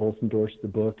Nugent both endorsed the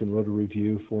book and wrote a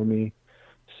review for me.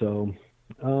 So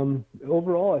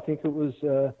overall, I think it was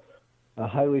a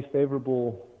highly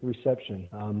favorable reception.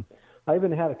 I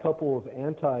even had a couple of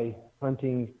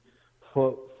anti-hunting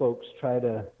folks try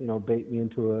to, bait me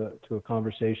into a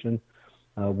conversation.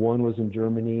 One was in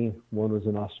Germany, one was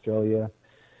in Australia.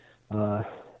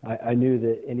 I knew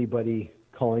that anybody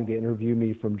calling to interview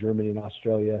me from Germany and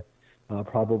Australia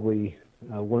probably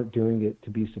weren't doing it to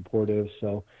be supportive.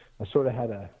 So I sort of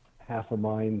had a half a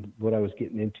mind what I was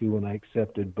getting into when I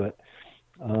accepted, but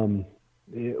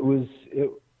it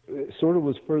sort of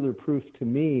was further proof to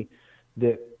me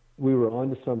that we were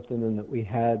onto something and that we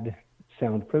had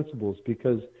sound principles,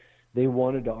 because they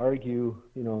wanted to argue,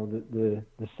 the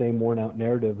same worn out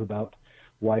narrative about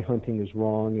why hunting is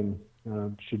wrong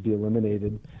and should be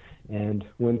eliminated. And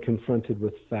when confronted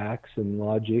with facts and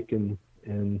logic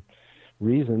and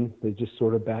reason, they just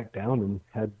sort of backed down and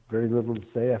had very little to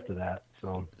say after that.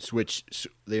 So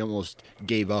they almost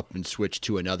gave up and switched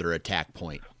to another attack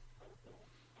point.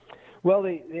 Well,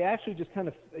 they actually just kind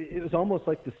of, it was almost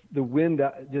like the wind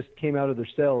just came out of their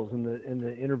sails, and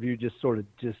the interview just sort of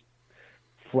just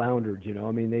floundered,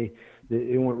 I mean, they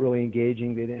weren't really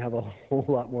engaging. They didn't have a whole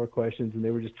lot more questions, and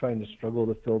they were just trying to struggle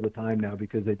to fill the time now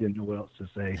because they didn't know what else to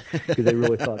say, because they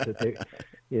really thought that they,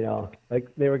 like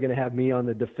they were going to have me on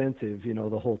the defensive,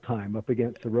 the whole time up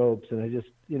against the ropes. And I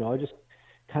just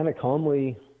kind of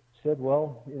calmly said,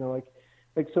 well, like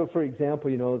so for example,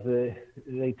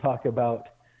 they talk about,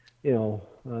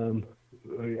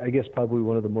 I guess probably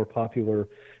one of the more popular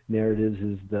narratives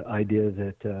is the idea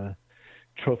that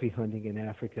trophy hunting in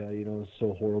Africa, is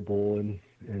so horrible,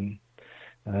 and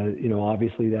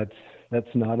obviously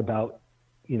that's not about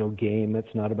game.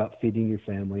 That's not about feeding your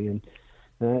family, and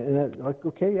that, like,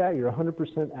 okay, yeah, you're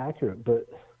 100% accurate, but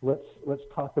let's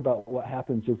talk about what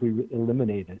happens if we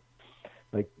eliminate it.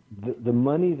 Like the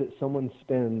money that someone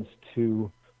spends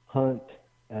to hunt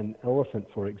an elephant,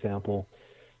 for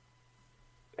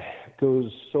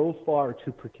goes so far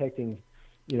to protecting,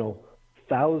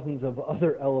 thousands of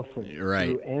other elephants Right.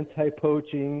 through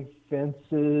anti-poaching,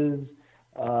 fences,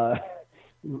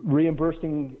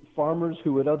 reimbursing farmers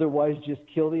who would otherwise just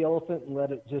kill the elephant and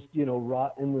let it just,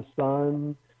 rot in the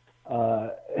sun.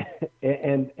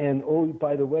 And oh,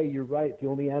 by the way, you're right. The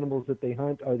only animals that they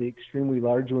hunt are the extremely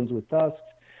large ones with tusks,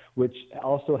 which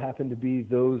also happen to be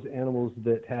those animals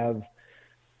that have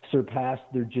surpassed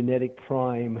their genetic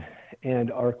prime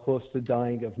and are close to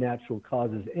dying of natural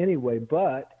causes anyway.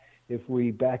 But if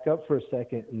we back up for a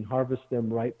second and harvest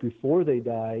them right before they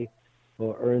die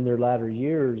or in their latter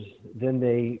years, then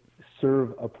they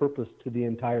serve a purpose to the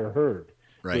entire herd.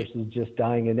 Right. Versus just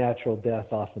dying a natural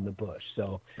death off in the bush.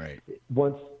 So Right.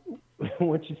 once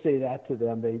you say that to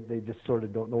them, they just sort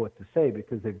of don't know what to say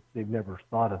because they've never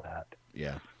thought of that.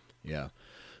 Yeah. Yeah.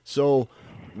 So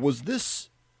was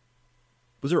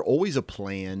there always a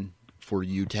plan for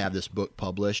you to have this book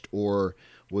published, or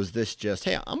was this just,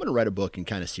 hey, I'm going to write a book and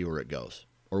kind of see where it goes?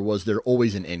 Or was there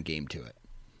always an end game to it?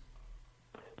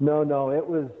 No, it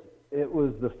was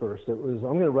the first. It was,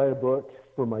 I'm going to write a book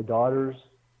for my daughters,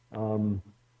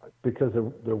 because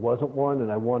there wasn't one,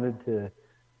 and I wanted to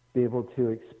be able to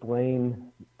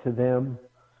explain to them.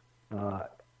 I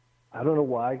don't know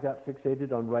why I got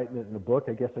fixated on writing it in a book.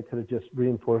 I guess I could have just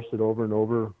reinforced it over and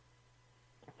over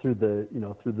through those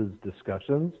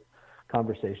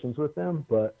conversations with them.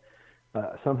 But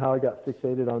somehow I got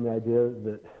fixated on the idea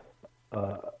that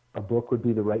a book would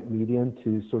be the right medium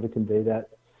to sort of convey that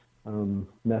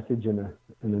message in a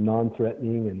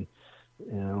non-threatening and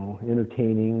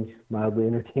mildly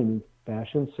entertaining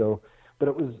fashion. So, but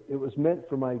it was meant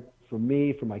for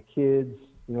me, for my kids,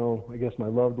 I guess my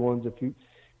loved ones.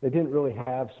 They didn't really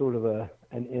have sort of an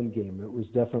end game. It was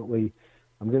definitely,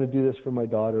 I'm going to do this for my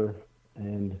daughter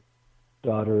and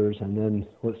daughters, and then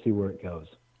let's see where it goes.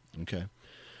 Okay.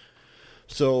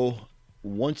 So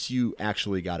once you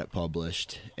actually got it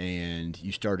published and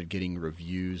you started getting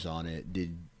reviews on it,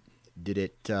 did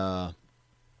it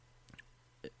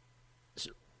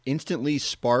instantly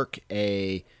spark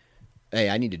hey,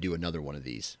 I need to do another one of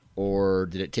these? Or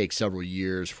did it take several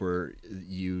years for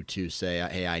you to say,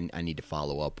 hey, I need to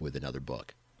follow up with another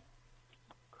book?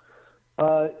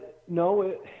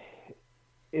 No,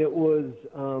 it was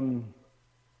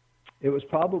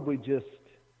probably just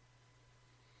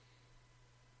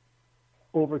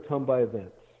overcome by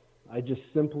events. I did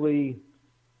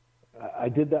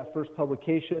that first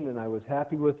publication and I was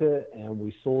happy with it, and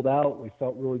we sold out. We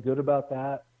felt really good about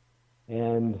that.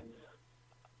 And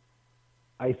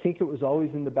I think it was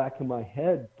always in the back of my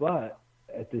head, but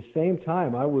at the same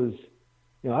time, I was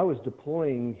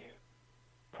deploying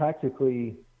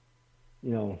practically,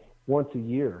 once a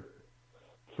year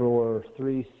for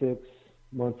 3, 6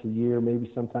 months a year,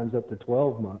 maybe sometimes up to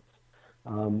 12 months.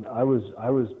 I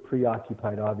was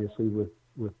preoccupied, obviously, with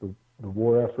the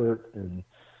war effort and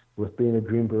with being a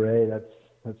Green Beret.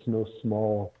 That's no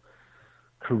small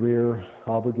career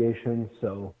obligation.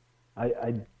 So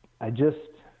I just,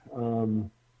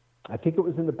 I think it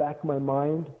was in the back of my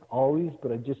mind always,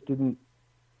 but I just didn't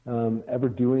ever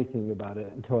do anything about it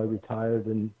until I retired.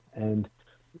 And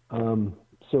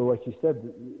so, like you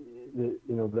said,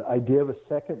 the idea of a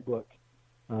second book,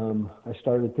 I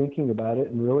started thinking about it,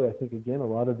 and really, I think again, a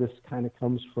lot of this kind of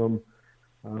comes from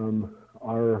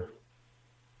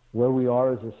where we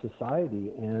are as a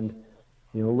society, and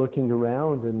looking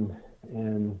around and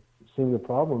seeing the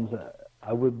problems.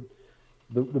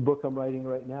 The book I'm writing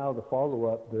right now, the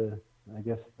follow-up, the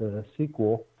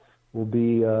sequel, will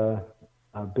be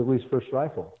Billy's First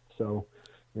Rifle. So,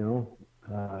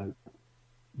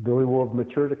 Billy will have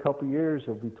matured a couple years.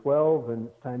 He'll be 12, and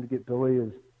it's time to get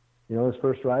Billy his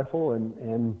first rifle.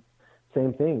 And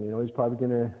same thing, he's probably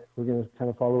we're gonna kind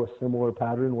of follow a similar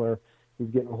pattern where he's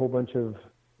getting a whole bunch of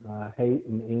hate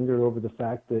and anger over the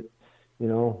fact that,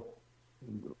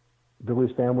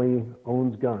 Billy's family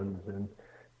owns guns. And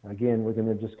again, we're going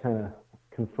to just kind of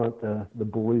confront the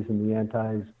bullies and the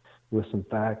antis with some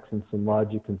facts and some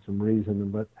logic and some reason,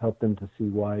 and help them to see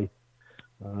why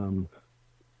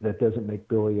that doesn't make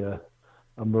Billy a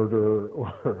murderer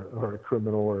or a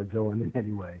criminal or a villain in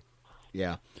any way.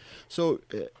 Yeah. So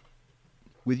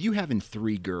with you having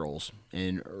 3 girls,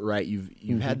 and right,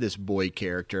 you've had this boy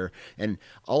character, and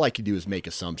all I could do is make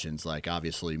assumptions, like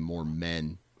obviously more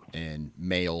men and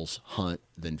males hunt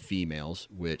than females,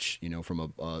 which,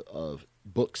 from a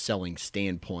book selling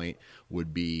standpoint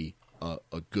would be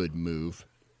a good move.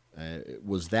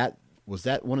 Was that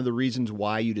one of the reasons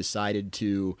why you decided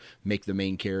to make the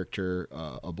main character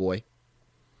a boy?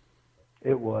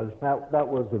 It was. That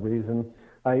was the reason.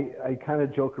 I kind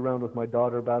of joke around with my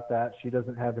daughter about that. She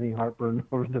doesn't have any heartburn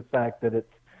over the fact that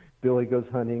it's Billy goes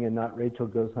hunting and not Rachel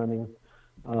goes hunting.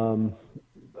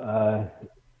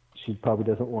 She probably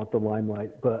doesn't want the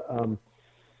limelight, but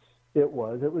it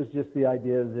was just the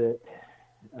idea that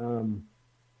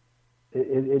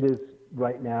it is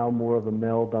right now more of a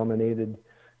male-dominated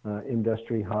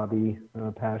industry, hobby,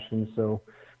 passion. So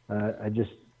I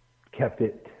just kept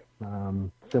it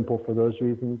simple for those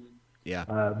reasons. Yeah.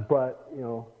 But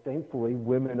thankfully,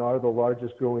 women are the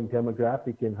largest growing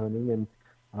demographic in hunting, and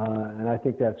I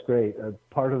think that's great.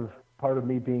 Part of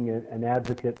me being an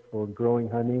advocate for growing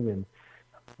hunting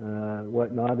and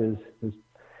whatnot is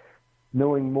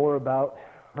knowing more about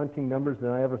hunting numbers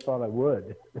than I ever thought I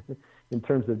would, in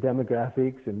terms of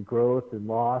demographics and growth and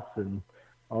loss and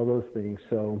all those things.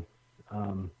 So,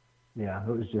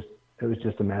 it was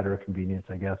just a matter of convenience,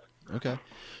 I guess. Okay.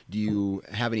 Do you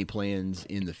have any plans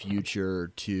in the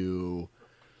future to,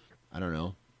 I don't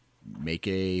know, make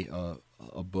a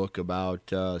book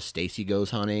about Stacy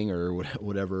Goes Hunting or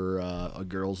whatever a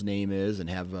girl's name is, and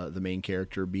have the main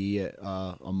character be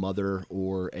a mother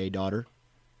or a daughter?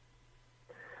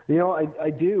 I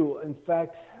do. In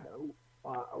fact,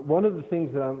 one of the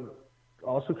things that I'm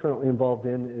also currently involved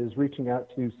in is reaching out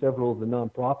to several of the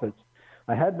nonprofits.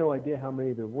 I had no idea how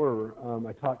many there were.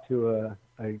 I talked to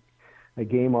a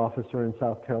game officer in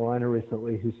South Carolina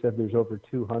recently who said there's over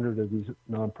 200 of these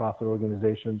nonprofit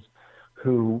organizations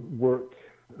who work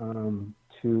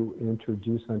to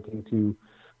introduce hunting to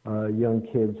young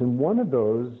kids. And one of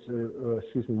those,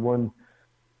 one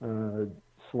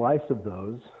slice of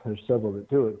those, there's several that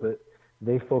do it, but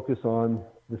they focus on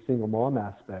the single mom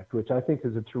aspect, which I think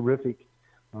is a terrific,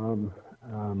 I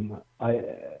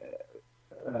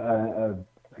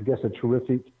guess, a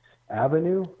terrific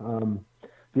avenue.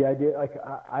 The idea,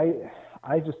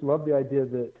 I just love the idea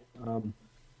that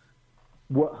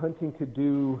what hunting could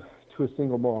do to a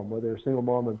single mom, whether a single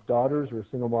mom of daughters or a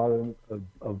single mom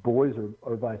of boys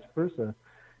or vice versa,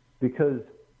 because,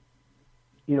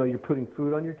 you're putting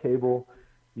food on your table,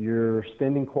 you're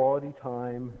spending quality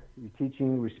time, you're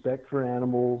teaching respect for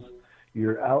animals,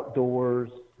 you're outdoors,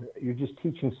 you're just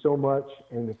teaching so much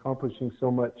and accomplishing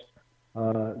so much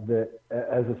that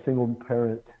as a single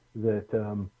parent that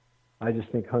I just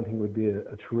think hunting would be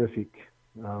a terrific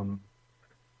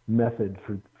method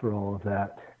for all of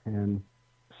that. And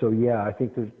so, yeah, I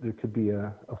think there could be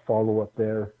a follow-up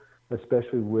there,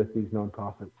 especially with these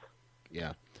nonprofits.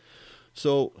 Yeah.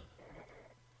 So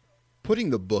putting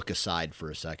the book aside for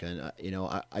a second,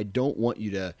 I don't want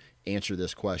you to answer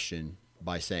this question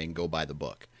by saying go buy the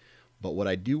book. But what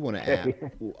I do want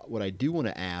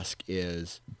to ask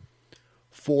is,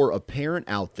 for a parent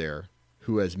out there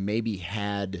who has maybe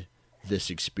had this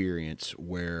experience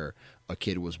where a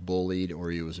kid was bullied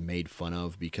or he was made fun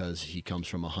of because he comes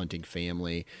from a hunting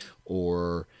family,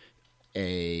 or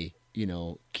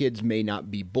kids may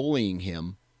not be bullying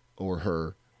him or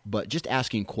her, but just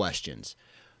asking questions.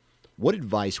 What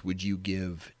advice would you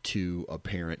give to a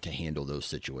parent to handle those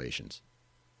situations?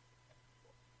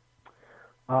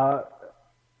 A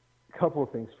couple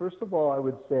of things. First of all, I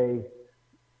would say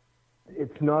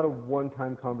it's not a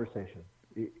one-time conversation.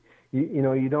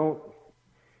 You don't.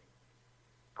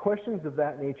 Questions of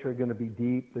that nature are going to be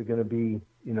deep. They're going to be,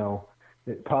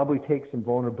 it probably takes some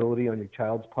vulnerability on your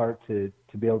child's part to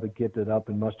be able to get it up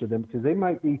and muster them, because they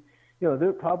might be,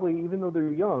 they're probably, even though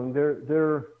they're young,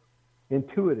 they're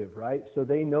intuitive, right? So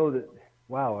they know that,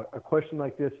 wow, a question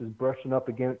like this is brushing up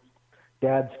against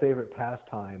dad's favorite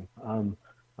pastime. I'm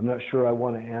not sure I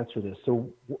want to answer this.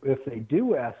 So if they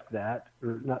do ask that,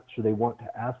 or not sure they want to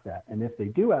ask that, and if they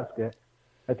do ask it,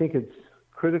 I think it's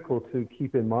critical to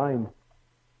keep in mind,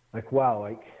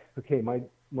 okay, my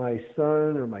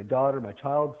son or my daughter, my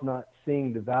child's not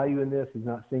seeing the value in this. He's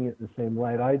not seeing it in the same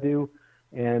light I do.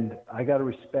 And I got to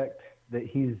respect that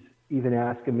he's even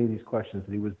asking me these questions,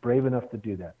 that he was brave enough to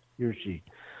do that, he or she.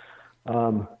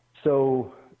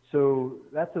 So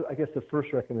that's, I guess, the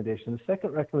first recommendation. The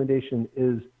second recommendation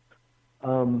is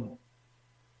kind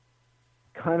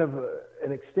of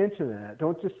an extension of that.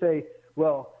 Don't just say,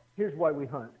 well, here's why we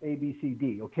hunt, A, B, C,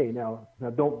 D. Okay, now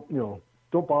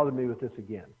don't bother me with this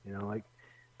again.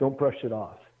 Don't brush it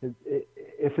off.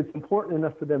 If it's important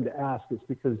enough for them to ask, it's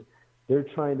because they're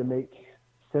trying to make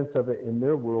sense of it in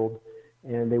their world,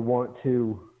 and they want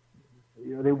to,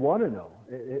 they want to know.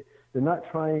 They're not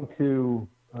trying to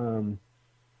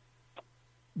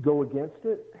go against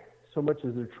it so much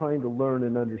as they're trying to learn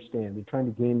and understand. They're trying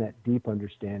to gain that deep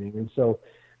understanding, and so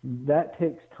that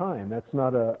takes time. That's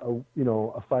not a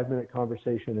 5-minute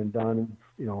conversation and done.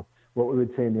 What we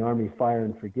would say in the Army, fire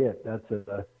and forget. That's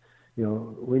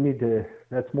we need to.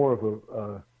 That's more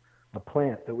of a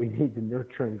plant that we need to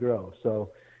nurture and grow.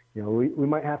 So, we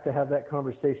might have to have that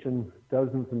conversation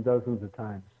dozens and dozens of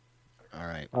times. All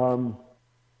right.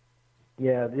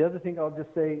 Yeah, the other thing I'll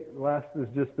just say last is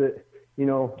just that, you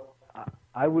know,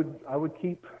 I would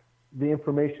keep the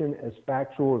information as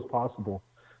factual as possible.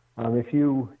 If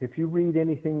you read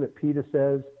anything that PETA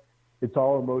says, it's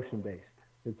all emotion based.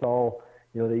 It's all,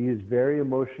 you know, they use very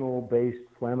emotional based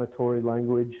inflammatory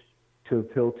language to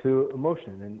appeal to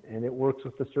emotion, and it works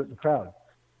with a certain crowd.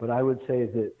 But I would say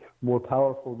that more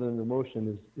powerful than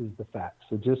emotion is the facts.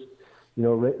 So just, you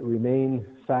know, remain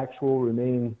factual,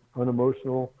 remain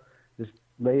unemotional, just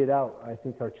lay it out. I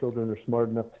think our children are smart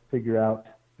enough to figure out,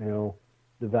 you know,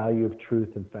 the value of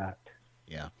truth and fact.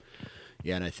 Yeah.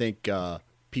 Yeah. And I think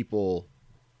people,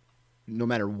 no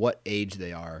matter what age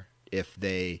they are, if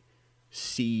they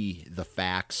see the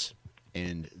facts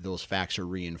and those facts are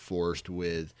reinforced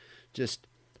with just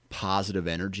positive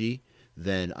energy,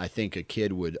 then I think a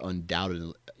kid would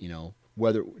undoubtedly, you know,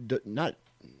 whether not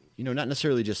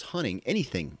necessarily just hunting,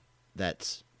 anything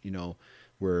that's, you know,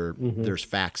 where there's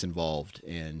facts involved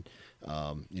and,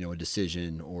 you know, a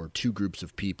decision or two groups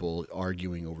of people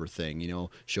arguing over a thing, you know,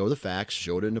 show the facts,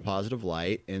 show it in a positive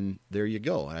light, and there you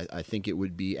go. I think it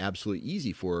would be absolutely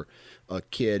easy for a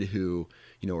kid who,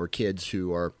 you know, or kids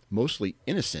who are mostly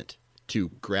innocent to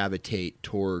gravitate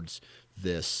towards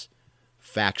this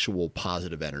factual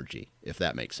positive energy, if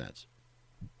that makes sense.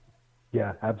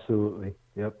 Yeah, absolutely.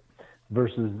 Yep.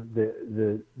 Versus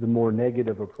the more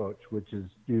negative approach, which is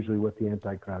usually what the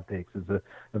anti-crowd takes, is a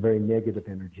very negative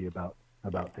energy about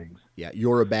things. Yeah,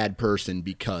 you're a bad person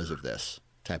because of this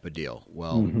type of deal.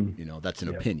 Well, you know, that's an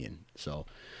opinion. So,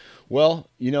 well,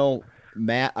 you know,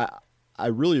 Matt, I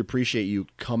really appreciate you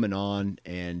coming on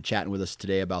and chatting with us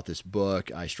today about this book.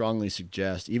 I strongly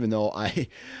suggest, even though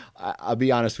I'll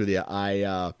be honest with you,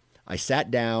 I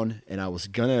sat down and I was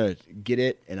gonna get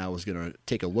it and I was gonna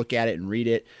take a look at it and read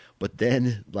it, but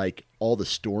then like all the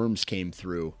storms came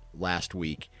through last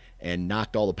week and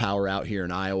knocked all the power out here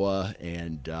in Iowa,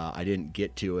 and I didn't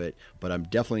get to it, but I'm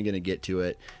definitely going to get to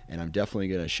it, and I'm definitely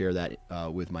going to share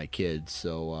that with my kids.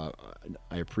 So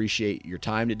I appreciate your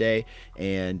time today.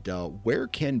 And where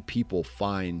can people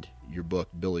find your book,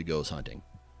 Billy Goes Hunting?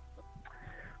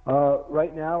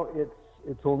 Right now,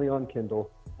 it's only on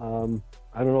Kindle.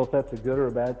 I don't know if that's a good or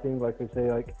a bad thing. Like I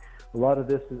say, like a lot of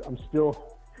this is I'm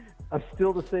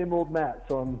still the same old Matt,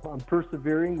 so I'm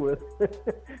persevering with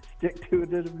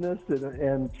stick-to-itiveness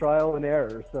and trial and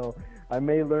error. So I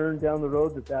may learn down the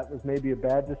road that was maybe a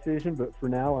bad decision, but for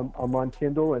now I'm on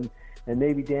Kindle, and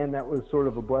maybe, Dan, that was sort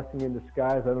of a blessing in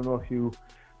disguise. I don't know if you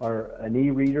are an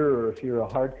e-reader or if you're a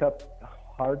hard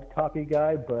copy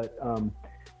guy, but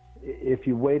if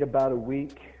you wait about a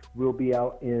week, we'll be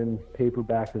out in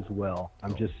paperback as well.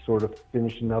 I'm just sort of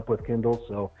finishing up with Kindle,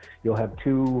 so you'll have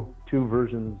two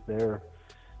versions there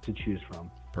to choose from.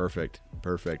 Perfect.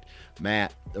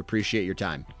 Matt, appreciate your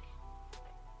time.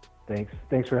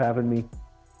 Thanks for having me.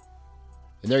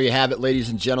 And there you have it, ladies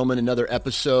and gentlemen, another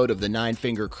episode of the Nine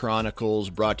Finger Chronicles,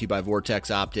 brought to you by Vortex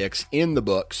Optics, in the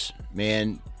books.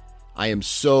 Man, I am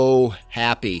so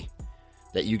happy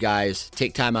that you guys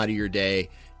take time out of your day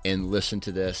and listen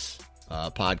to this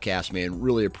podcast, man.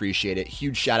 Really appreciate it.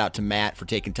 Huge shout out to Matt for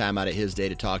taking time out of his day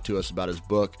to talk to us about his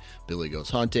book, Billy Goes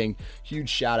Hunting. Huge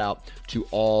shout out to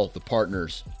all the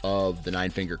partners of the Nine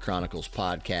Finger Chronicles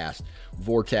podcast: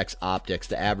 Vortex Optics,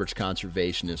 The Average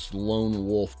Conservationist, Lone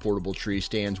Wolf Portable Tree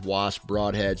Stands, Wasp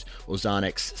Broadheads,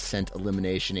 Ozonics Scent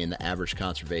Elimination, and The Average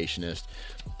Conservationist.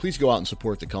 Please go out and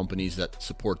support the companies that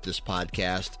support this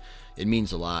podcast. It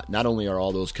means a lot. Not only are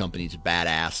all those companies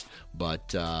badass,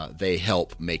 but they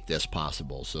help make this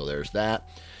possible. So there's that.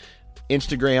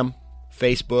 Instagram,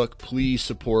 Facebook, please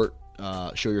support,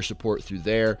 show your support through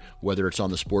there, whether it's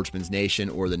on the Sportsman's Nation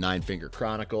or the Nine Finger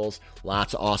Chronicles.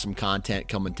 Lots of awesome content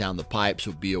coming down the pipe,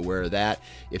 so be aware of that.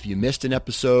 If you missed an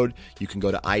episode, you can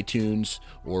go to iTunes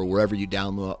or wherever you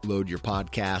download your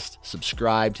podcast,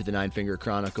 subscribe to the Nine Finger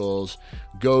Chronicles,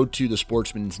 go to the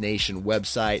Sportsman's Nation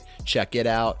website, check it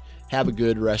out. Have a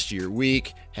good rest of your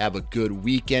week. Have a good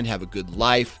weekend. Have a good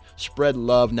life. Spread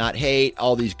love, not hate.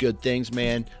 All these good things,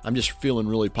 man. I'm just feeling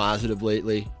really positive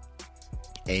lately.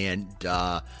 And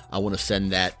I want to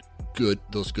send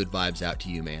those good vibes out to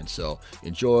you, man. So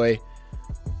enjoy,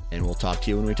 and we'll talk to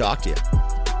you when we talk to you.